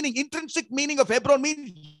means, the meaning, intrinsic meaning of Hebron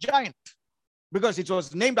means giant, because it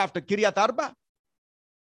was named after Kiriath Arba.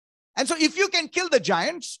 And so if you can kill the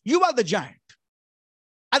giants, you are the giant.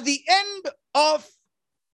 At the end of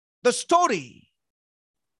the story,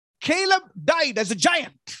 Caleb died as a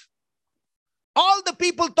giant. All the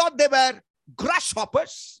people thought they were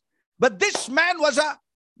grasshoppers, but this man was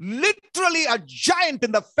literally a giant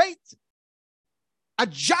in the faith. A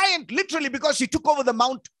giant literally, because he took over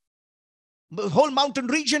the whole mountain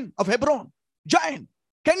region of Hebron. Giant.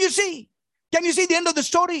 Can you see? Can you see the end of the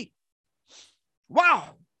story?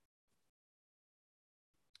 Wow.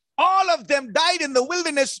 All of them died in the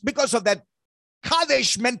wilderness because of that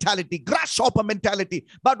Kadesh mentality, grasshopper mentality.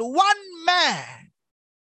 But one man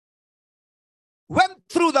went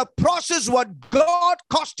through the process what God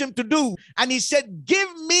caused him to do. And he said, give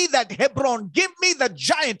me that Hebron, give me the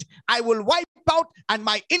giant. I will wipe out and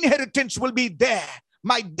my inheritance will be there.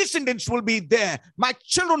 My descendants will be there. My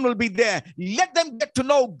children will be there. Let them get to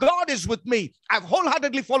know God is with me. I've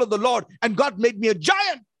wholeheartedly followed the Lord and God made me a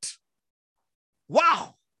giant.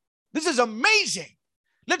 Wow. This is amazing.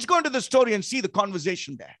 Let's go into the story and see the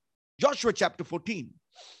conversation there. Joshua chapter 14.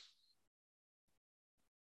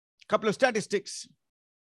 A couple of statistics.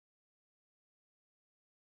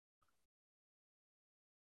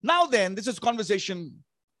 Now then, this is conversation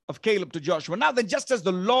of Caleb to Joshua. Now then, just as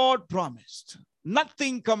the Lord promised,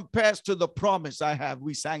 nothing compares to the promise I have.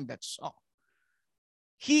 We sang that song.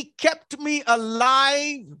 He kept me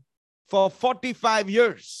alive for 45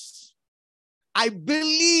 years. I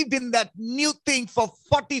believed in that new thing for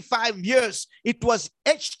 45 years. It was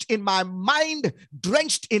etched in my mind,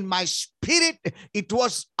 drenched in my spirit. It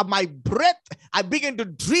was my breath. I began to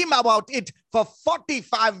dream about it for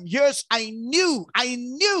 45 years. I knew,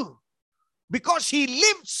 because he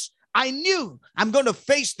lives, I knew I'm going to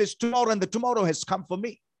face this tomorrow, and the tomorrow has come for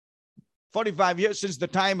me. 45 years since the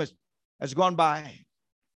time has gone by.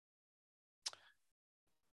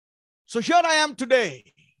 So here I am today.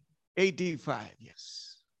 85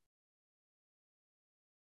 years.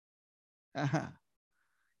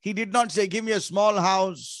 He did not say, give me a small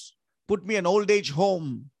house, put me in an old age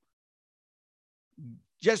home,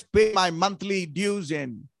 just pay my monthly dues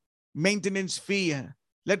and maintenance fee,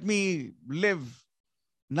 let me live.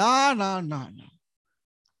 No.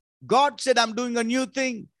 God said, I'm doing a new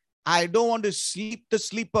thing. I don't want to sleep the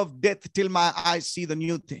sleep of death till my eyes see the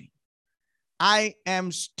new thing. I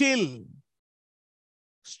am still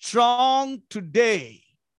strong today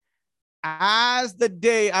as the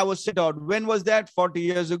day I was sent out. When was that? 40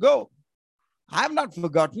 years ago. I have not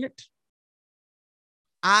forgotten it.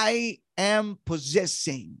 I am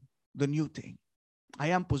possessing the new thing. I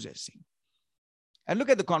am possessing. And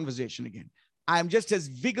look at the conversation again. I am just as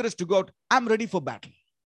vigorous to go out. I'm ready for battle.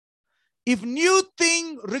 If new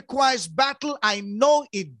thing requires battle, I know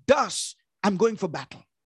it does. I'm going for battle.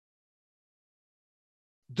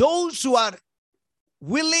 Those who are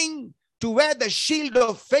willing to wear the shield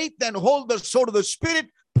of faith and hold the sword of the Spirit,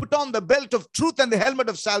 put on the belt of truth and the helmet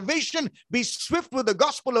of salvation, be swift with the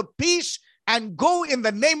gospel of peace, and go in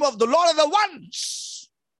the name of the Lord are the ones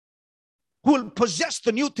who will possess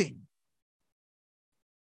the new thing.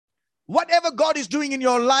 Whatever God is doing in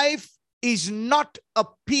your life is not a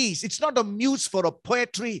piece. It's not a muse for a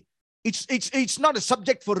poetry. It's not a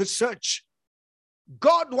subject for research.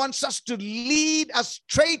 God wants us to lead us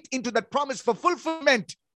straight into that promise for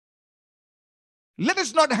fulfillment. Let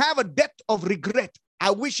us not have a debt of regret.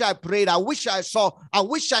 I wish I prayed. I wish I saw. I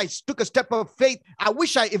wish I took a step of faith. I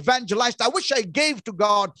wish I evangelized. I wish I gave to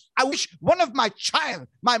God. I wish one of my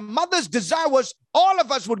mother's desire was all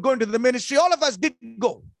of us would go into the ministry. All of us didn't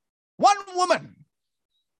go. One woman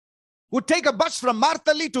would take a bus from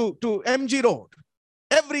Marthali to MG Road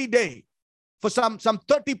every day for some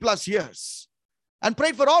 30 plus years and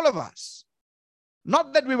prayed for all of us.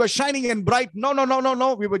 Not that we were shining and bright.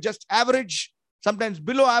 No. We were just average, sometimes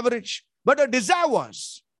below average. But her desire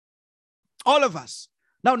was all of us.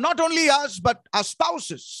 Now, not only us, but our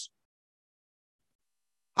spouses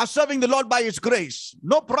are serving the Lord by His grace.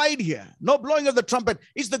 No pride here. No blowing of the trumpet.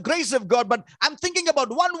 It's the grace of God. But I'm thinking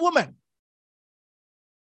about one woman.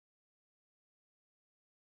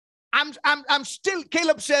 I'm still,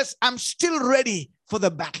 Caleb says, I'm still ready for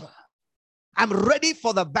the battle. I'm ready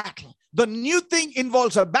for the battle. The new thing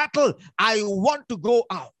involves a battle. I want to go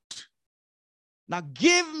out. Now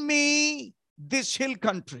give me this hill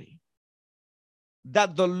country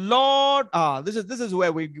that the Lord, this is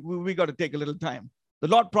where we got to take a little time. The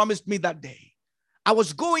Lord promised me that day. I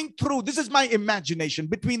was going through, this is my imagination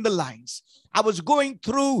between the lines. I was going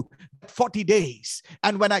through 40 days.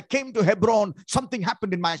 And when I came to Hebron, something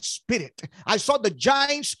happened in my spirit. I saw the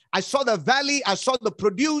giants, I saw the valley, I saw the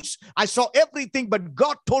produce, I saw everything. But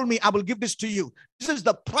God told me, I will give this to you. This is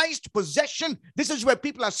the prized possession. This is where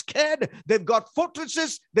people are scared. They've got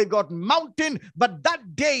fortresses, they've got mountain. But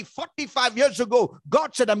that day, 45 years ago,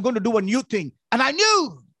 God said, I'm going to do a new thing. And I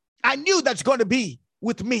knew that's going to be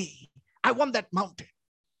with me. I want that mountain.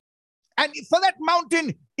 And for that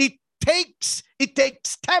mountain, it takes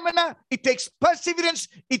stamina, it takes perseverance,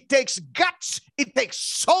 it takes guts, it takes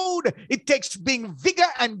soul, it takes being vigor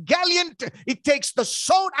and gallant, it takes the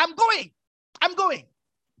soul. I'm going.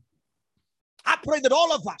 I pray that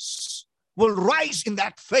all of us will rise in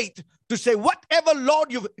that faith to say, whatever,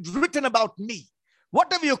 Lord, you've written about me,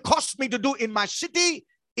 whatever you caused me to do in my city,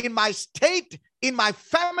 in my state, in my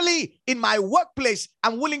family, in my workplace,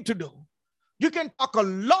 I'm willing to do. You can talk a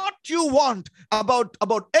lot you want about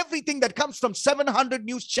everything that comes from 700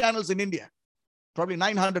 news channels in India. Probably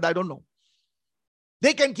 900, I don't know.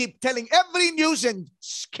 They can keep telling every news and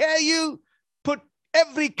scare you, put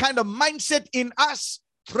every kind of mindset in us,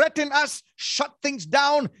 threaten us, shut things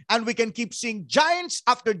down, and we can keep seeing giants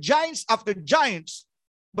after giants after giants,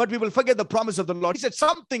 but we will forget the promise of the Lord. He said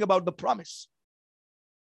something about the promise.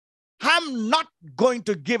 I'm not going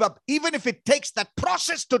to give up. Even if it takes that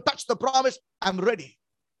process to touch the promise, I'm ready.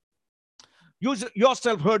 You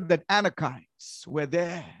yourself heard that Anakites were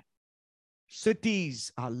there.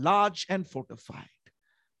 Cities are large and fortified.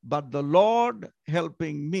 But the Lord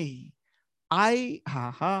helping me, I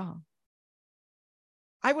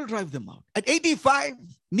will drive them out. At 85,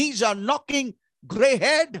 knees are knocking, gray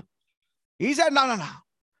head. He said, no.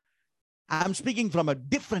 I'm speaking from a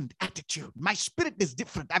different attitude. My spirit is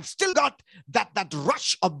different. I've still got that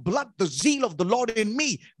rush of blood, the zeal of the Lord in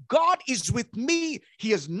me. God is with me.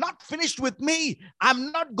 He is not finished with me.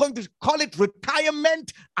 I'm not going to call it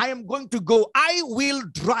retirement. I am going to go. I will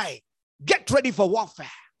drive. Get ready for warfare.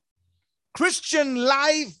 Christian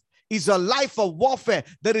life is a life of warfare.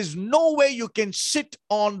 There is no way you can sit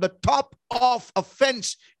on the top of a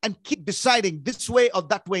fence and keep deciding this way or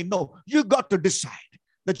that way. No, you got to decide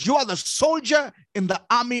that you are the soldier in the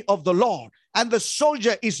army of the Lord. And the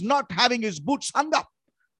soldier is not having his boots hung up.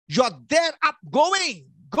 You're there up going.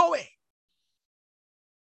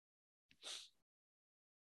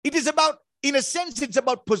 It is about, in a sense, it's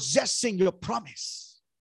about possessing your promise.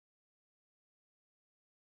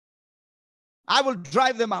 I will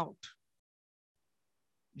drive them out.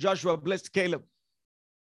 Joshua blessed Caleb.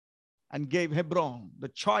 and gave Hebron, the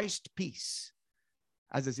choice piece,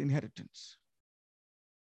 as his inheritance.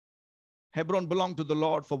 Hebron belonged to the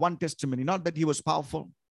Lord for one testimony, not that he was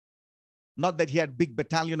powerful, not that he had big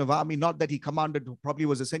battalion of army, not that he commanded, probably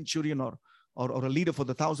was a centurion or a leader for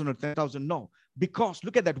the 1,000 or 10,000. No, because,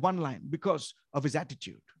 look at that one line, because of his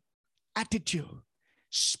attitude. Attitude,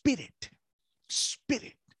 spirit,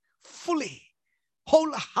 fully,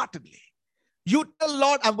 wholeheartedly. You tell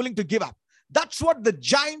Lord, I'm willing to give up. That's what the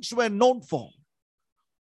giants were known for.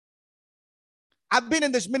 I've been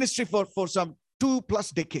in this ministry for some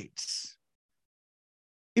 2+ decades.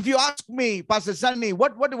 If you ask me, Pastor Sunny,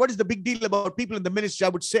 what is the big deal about people in the ministry? I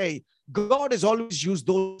would say God has always used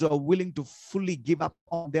those who are willing to fully give up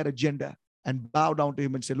on their agenda and bow down to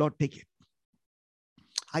him and say, Lord, take it.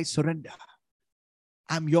 I surrender.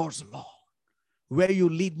 I'm yours, Lord. Where you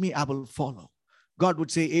lead me, I will follow. God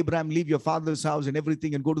would say, Abraham, leave your father's house and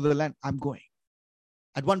everything and go to the land. I'm going.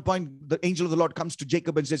 At one point, the angel of the Lord comes to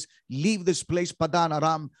Jacob and says, leave this place, Padan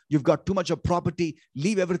Aram. You've got too much of property.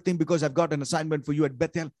 Leave everything because I've got an assignment for you at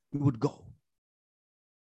Bethel. You would go.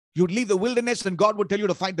 You would leave the wilderness and God would tell you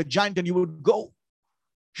to fight the giant and you would go.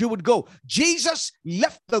 You would go. Jesus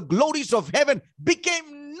left the glories of heaven,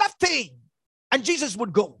 became nothing, and Jesus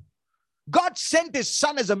would go. God sent his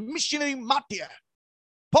son as a missionary martyr.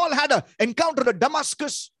 Paul had an encounter at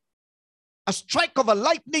Damascus. A strike of a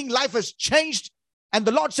lightning, life has changed. And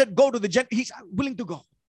the Lord said, go to the Gentiles. He's willing to go.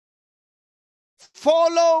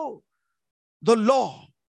 Follow the law.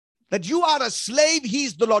 That you are a slave,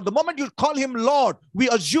 he's the Lord. The moment you call him Lord, we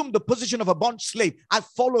assume the position of a bond slave. I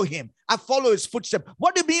follow him. I follow his footsteps.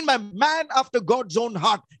 What do you mean by man after God's own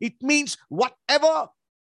heart? It means whatever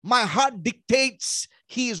my heart dictates,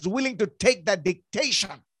 he is willing to take that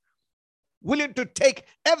dictation. Willing to take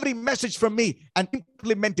every message from me and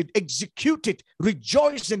implement it, execute it,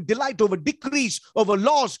 rejoice and delight over decrees, over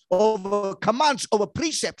laws, over commands, over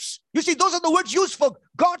precepts. You see, those are the words used for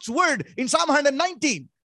God's word in Psalm 119.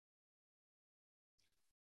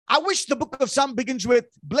 I wish the book of Psalm begins with,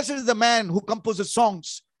 blessed is the man who composes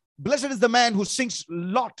songs. Blessed is the man who sings a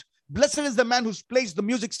lot. Blessed is the man who plays the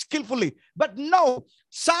music skillfully. But no,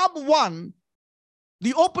 Psalm 1,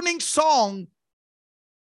 the opening song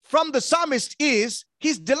from the psalmist is,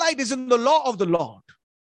 his delight is in the law of the Lord.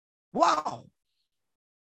 Wow.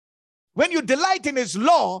 When you delight in his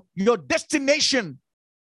law, your destination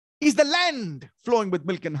is the land flowing with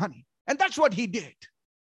milk and honey. And that's what he did.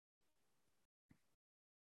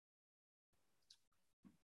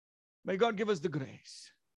 May God give us the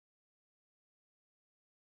grace.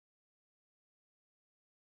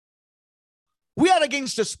 We are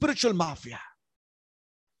against a spiritual mafia.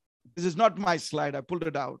 This is not my slide. I pulled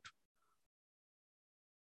it out.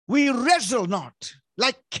 We wrestle not.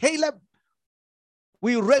 Like Caleb,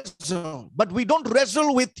 we wrestle. But we don't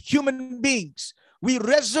wrestle with human beings. We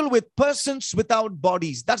wrestle with persons without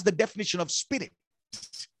bodies. That's the definition of spirits.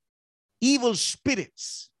 Evil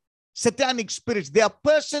spirits. Satanic spirits. They are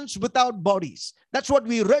persons without bodies. That's what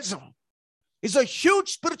we wrestle. It's a huge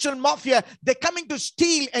spiritual mafia. They're coming to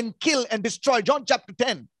steal and kill and destroy. John chapter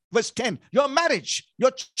 10. Verse 10, your marriage,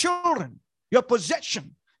 your children, your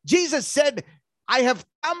possession. Jesus said, I have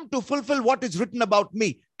come to fulfill what is written about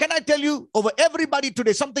me. Can I tell you, over everybody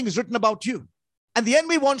today, something is written about you. And the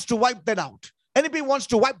enemy wants to wipe that out. Enemy wants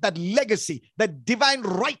to wipe that legacy, that divine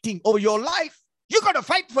writing over your life. You got to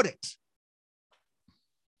fight for it.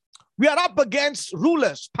 We are up against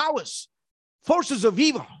rulers, powers, forces of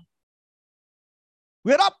evil.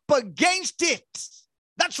 We're up against it.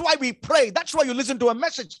 That's why we pray. That's why you listen to a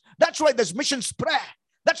message. That's why there's missions prayer.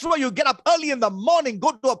 That's why you get up early in the morning,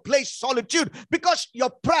 go to a place, solitude, because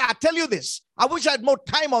your prayer, I tell you this, I wish I had more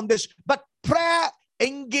time on this, but prayer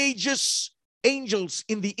engages angels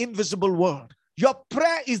in the invisible world. Your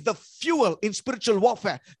prayer is the fuel in spiritual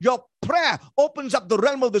warfare. Your prayer opens up the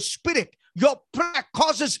realm of the spirit. Your prayer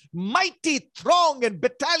causes mighty throng and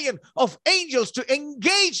battalion of angels to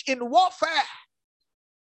engage in warfare.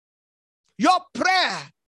 Your prayer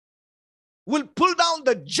will pull down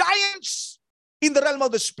the giants in the realm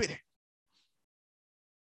of the spirit.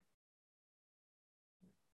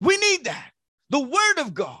 We need that. The word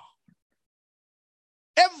of God.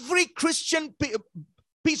 Every Christian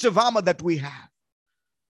piece of armor that we have,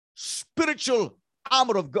 spiritual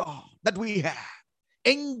armor of God that we have,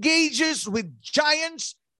 engages with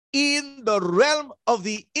giants in the realm of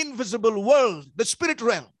the invisible world, the spirit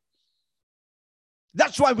realm.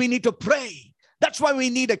 That's why we need to pray. That's why we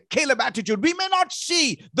need a Caleb attitude. We may not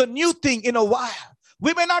see the new thing in a while.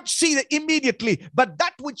 We may not see it immediately, but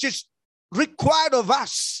that which is required of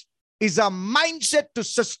us is a mindset to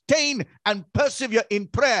sustain and persevere in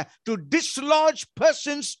prayer, to dislodge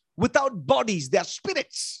persons without bodies. They are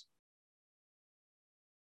spirits.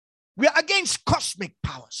 We are against cosmic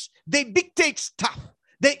powers. They dictate stuff.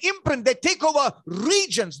 They imprint, they take over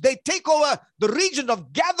regions. They take over the region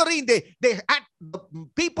of gathering. They act the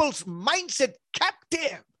people's mindset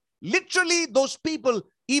captive. Literally, those people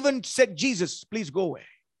even said, Jesus, please go away.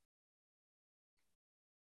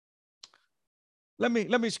 Let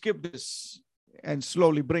me skip this and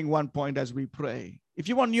slowly bring one point as we pray. If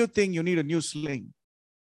you want a new thing, you need a new sling.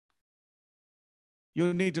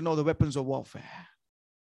 You need to know the weapons of warfare.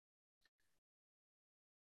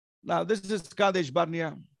 Now, this is Kadesh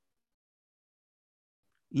Barnea.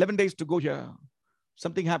 11 days to go here.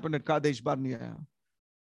 Something happened at Kadesh Barnea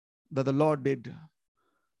that the Lord did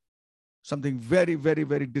something very, very,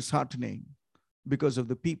 very disheartening because of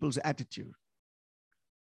the people's attitude.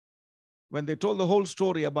 When they told the whole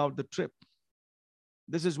story about the trip,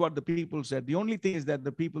 this is what the people said. The only thing is that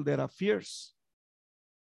the people there are fierce,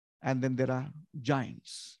 and then there are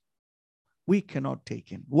giants. We cannot take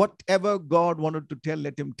him. Whatever God wanted to tell,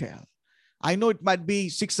 let him tell. I know it might be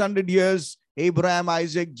 600 years, Abraham,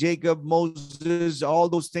 Isaac, Jacob, Moses, all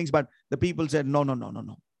those things, but the people said,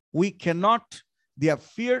 no. We cannot. They are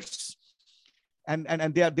fierce, and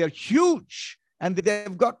they're huge, and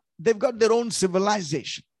they've got their own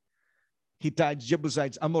civilization. Hittites,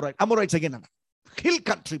 Jebusites, Amorites again. Hill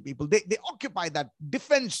country people. They occupy that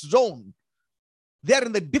defense zone. They're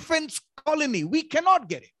in the defense colony. We cannot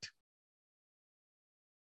get it.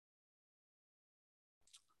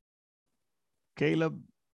 Caleb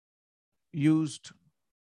used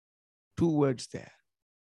 2 words there.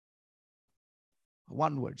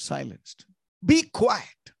 1 word, silenced. Be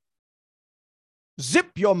quiet. Zip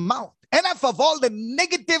your mouth. Enough of all the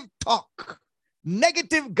negative talk,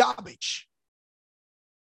 negative garbage.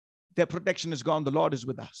 Their protection is gone. The Lord is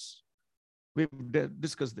with us. We've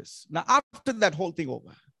discussed this. Now, after that whole thing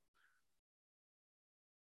over,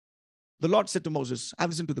 the Lord said to Moses, I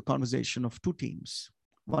listened to the conversation of 2 teams.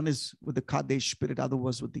 One is with the Kadesh spirit, other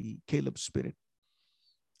was with the Caleb spirit.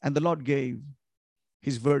 And the Lord gave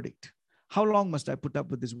his verdict. How long must I put up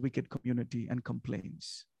with this wicked community and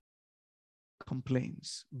complaints?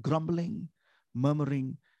 Complaints, grumbling,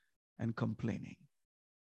 murmuring, and complaining.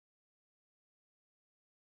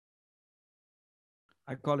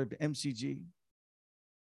 I call it MCG,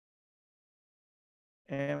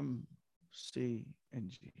 MCNG.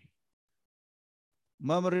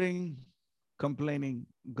 Murmuring, complaining,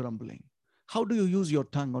 grumbling. How do you use your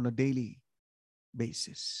tongue on a daily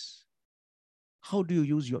basis? How do you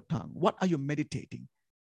use your tongue? What are you meditating?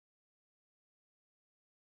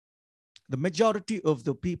 The majority of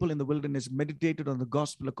the people in the wilderness meditated on the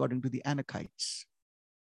gospel according to the Anakites.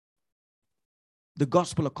 The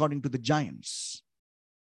gospel according to the giants.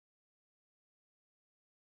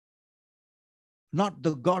 Not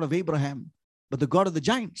the God of Abraham, but the God of the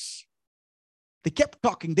giants. They kept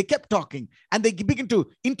talking, and they begin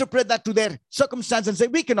to interpret that to their circumstance and say,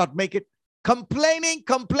 we cannot make it. Complaining.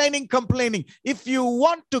 If you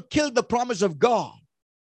want to kill the promise of God,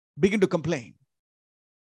 begin to complain.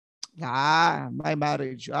 My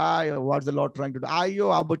marriage. What's the Lord trying to do?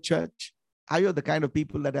 Our church. The kind of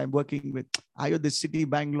people that I'm working with. The city,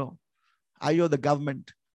 Bangalore. The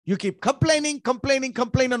government. You keep complaining on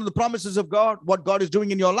the promises of God, what God is doing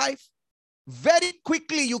in your life. Very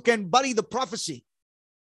quickly, you can bury the prophecy.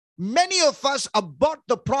 Many of us abort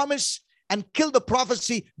the promise and kill the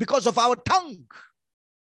prophecy because of our tongue.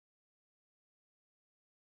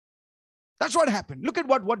 That's what happened. Look at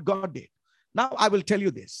what God did. Now, I will tell you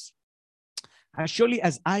this. As surely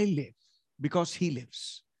as I live, because he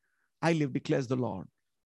lives, I live, declares the Lord.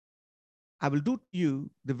 I will do to you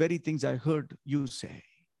the very things I heard you say.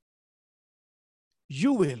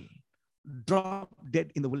 You will drop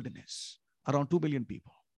dead in the wilderness. Around 2 billion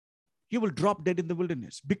people. You will drop dead in the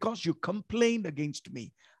wilderness because you complained against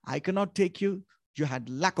me. I cannot take you. You had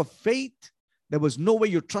lack of faith. There was no way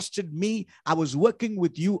you trusted me. I was working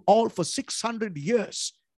with you all for 600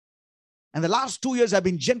 years. And the last 2 years, I've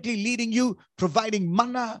been gently leading you, providing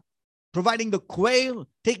manna, providing the quail,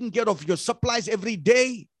 taking care of your supplies every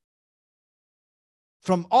day.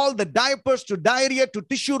 From all the diapers to diarrhea to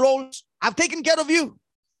tissue rolls, I've taken care of you.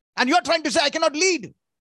 And you're trying to say, I cannot lead.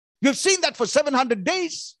 You've seen that for 700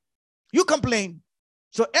 days. You complain.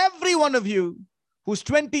 So every one of you who's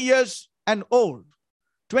 20 years and old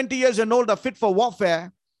are fit for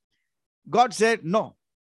warfare, God said, no,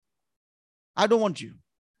 I don't want you.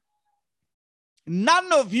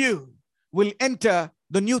 None of you will enter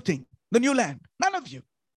the new thing, the new land. None of you.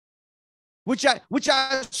 Which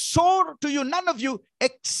I swore to you, none of you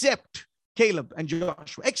except Caleb and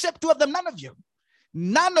Joshua. Except 2 of them, none of you.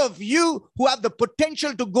 None of you who have the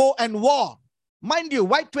potential to go and war. Mind you,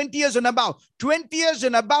 why 20 years and above? 20 years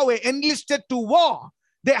and above were enlisted to war.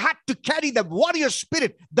 They had to carry the warrior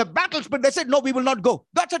spirit, the battle spirit. They said, no, we will not go.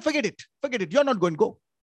 God said, forget it. Forget it. You're not going to go.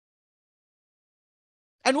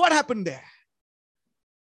 And what happened there?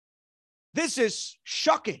 This is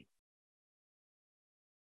shocking.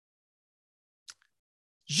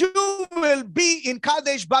 You will be in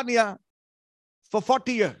Kadesh Barnea for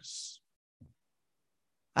 40 years.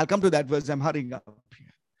 I'll come to that verse. I'm hurrying up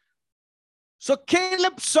here. So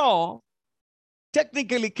Caleb saw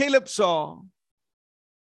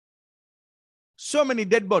so many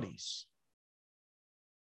dead bodies.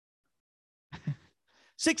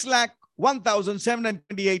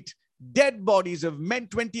 6,01,728 dead bodies of men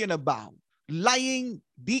 20 and above, lying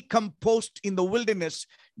decomposed in the wilderness.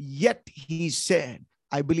 Yet he said,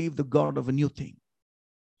 I believe the God of a new thing.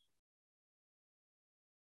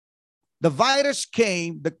 The virus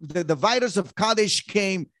came, the virus of Kadesh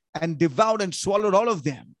came and devoured and swallowed all of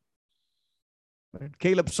them. But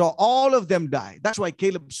Caleb saw all of them die. That's why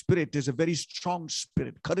Caleb's spirit is a very strong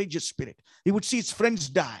spirit, courageous spirit. He would see his friends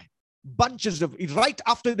die. Bunches of, right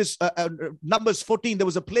after this, Numbers 14, there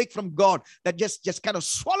was a plague from God that just kind of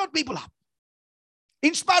swallowed people up.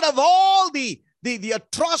 In spite of all the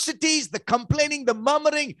atrocities, the complaining, the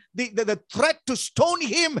murmuring, the threat to stone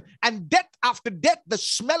him, and death after death, the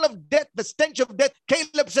smell of death, the stench of death,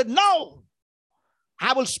 Caleb said, no,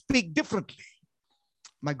 I will speak differently.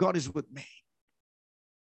 My God is with me.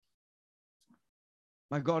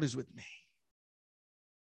 My God is with me.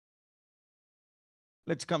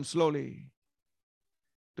 Let's come slowly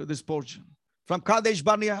to this portion. From Kadesh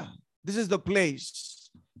Barnea, this is the place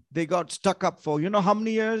they got stuck up for. You know how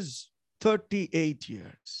many years? 38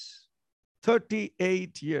 years.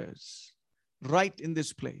 38 years. Right in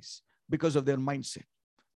this place because of their mindset.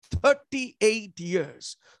 38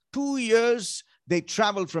 years. 2 years they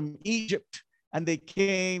traveled from Egypt and they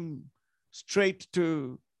came straight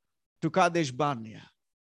to Kadesh Barnea.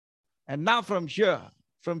 And now from here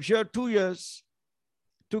 2 years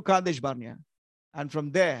to Kadesh Barnea. And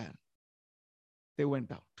from there, they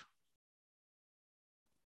went out.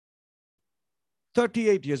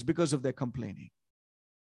 38 years because of their complaining.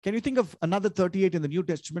 Can you think of another 38 in the New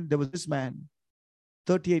Testament? There was this man,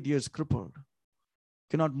 38 years crippled,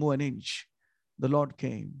 cannot move an inch. The Lord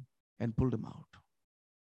came and pulled him out.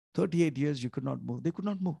 38 years you could not move. They could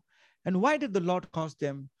not move. And why did the Lord cause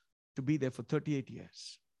them to be there for 38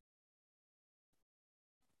 years?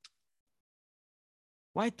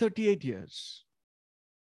 Why 38 years?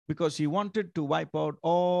 Because he wanted to wipe out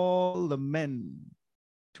all the men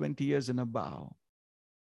 20 years and above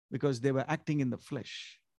because they were acting in the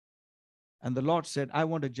flesh. And the Lord said, I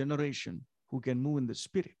want a generation who can move in the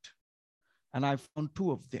spirit. And I found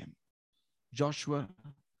 2 of them, Joshua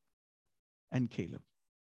and Caleb.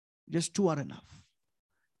 Just 2 are enough.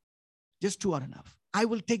 Just 2 are enough. I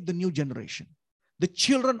will take the new generation. The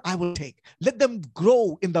children I will take. Let them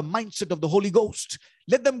grow in the mindset of the Holy Ghost.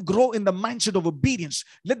 Let them grow in the mindset of obedience.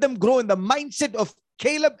 Let them grow in the mindset of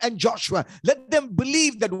Caleb and Joshua. Let them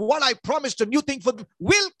believe that what I promised, a new thing for them,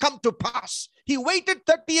 will come to pass. He waited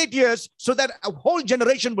 38 years so that a whole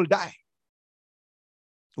generation will die.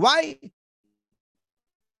 Why?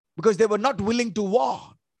 Because they were not willing to war.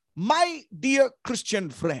 My dear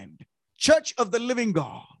Christian friend, Church of the Living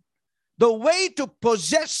God, the way to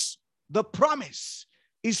possess the promise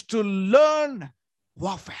is to learn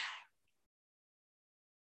warfare.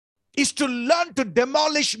 Is to learn to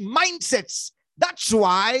demolish mindsets. That's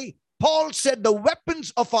why Paul said the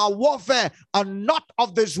weapons of our warfare are not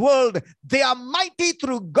of this world. They are mighty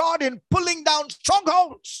through God in pulling down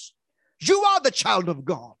strongholds. You are the child of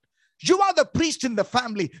God. You are the priest in the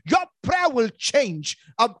family. Your prayer will change.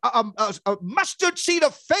 A mustard seed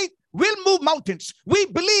of faith will move mountains. We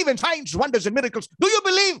believe in signs, wonders, and miracles. Do you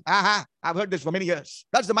believe? I've heard this for many years.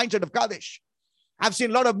 That's the mindset of Kadesh. I've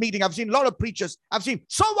seen a lot of meetings. I've seen a lot of preachers. I've seen.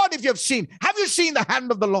 So what if you have seen? Have you seen the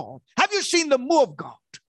hand of the Lord? Have you seen the move of God?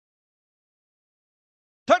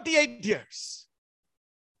 38 years.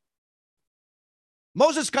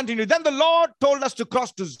 Moses continued. Then the Lord told us to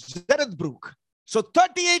cross to Zereth Brook. So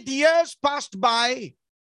 38 years passed by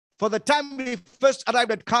for the time we first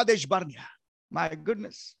arrived at Kadesh Barnea. My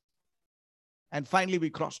goodness. And finally we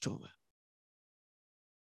crossed over.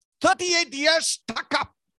 38 years stuck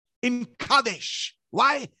up in Kadesh.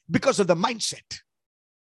 Why? Because of the mindset.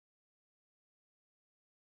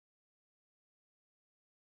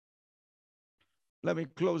 Let me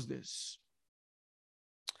close this.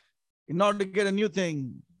 In order to get a new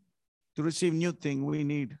thing, to receive new thing, we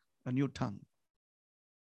need a new tongue.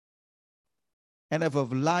 Enough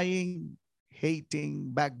of lying,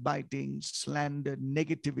 hating, backbiting, slander,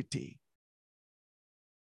 negativity,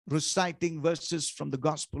 reciting verses from the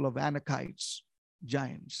gospel of Anakites,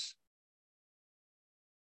 giants.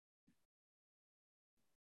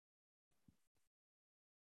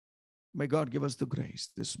 May God give us the grace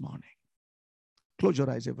this morning. Close your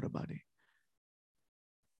eyes, everybody.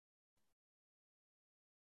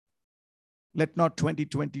 Let not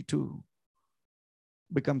 2022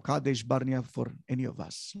 become Kadesh Barnea for any of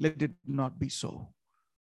us. Let it not be so.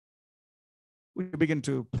 We begin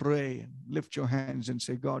to pray and lift your hands and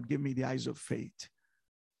say, God, give me the eyes of faith.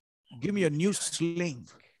 Give me a new sling.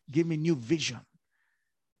 Give me new vision.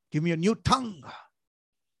 Give me a new tongue,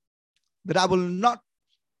 that I will not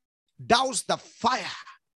douse the fire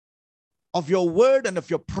of your word and of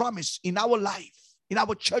your promise in our life, in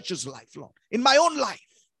our church's life, Lord, in my own life,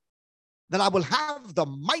 that I will have the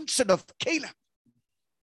mindset of Caleb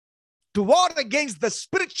to war against the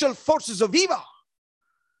spiritual forces of evil,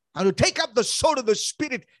 and to take up the sword of the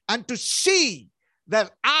Spirit and to see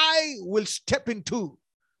that I will step into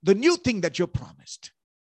the new thing that you promised.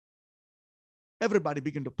 Everybody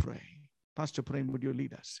begin to pray. Pastor Prem, would you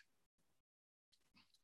lead us?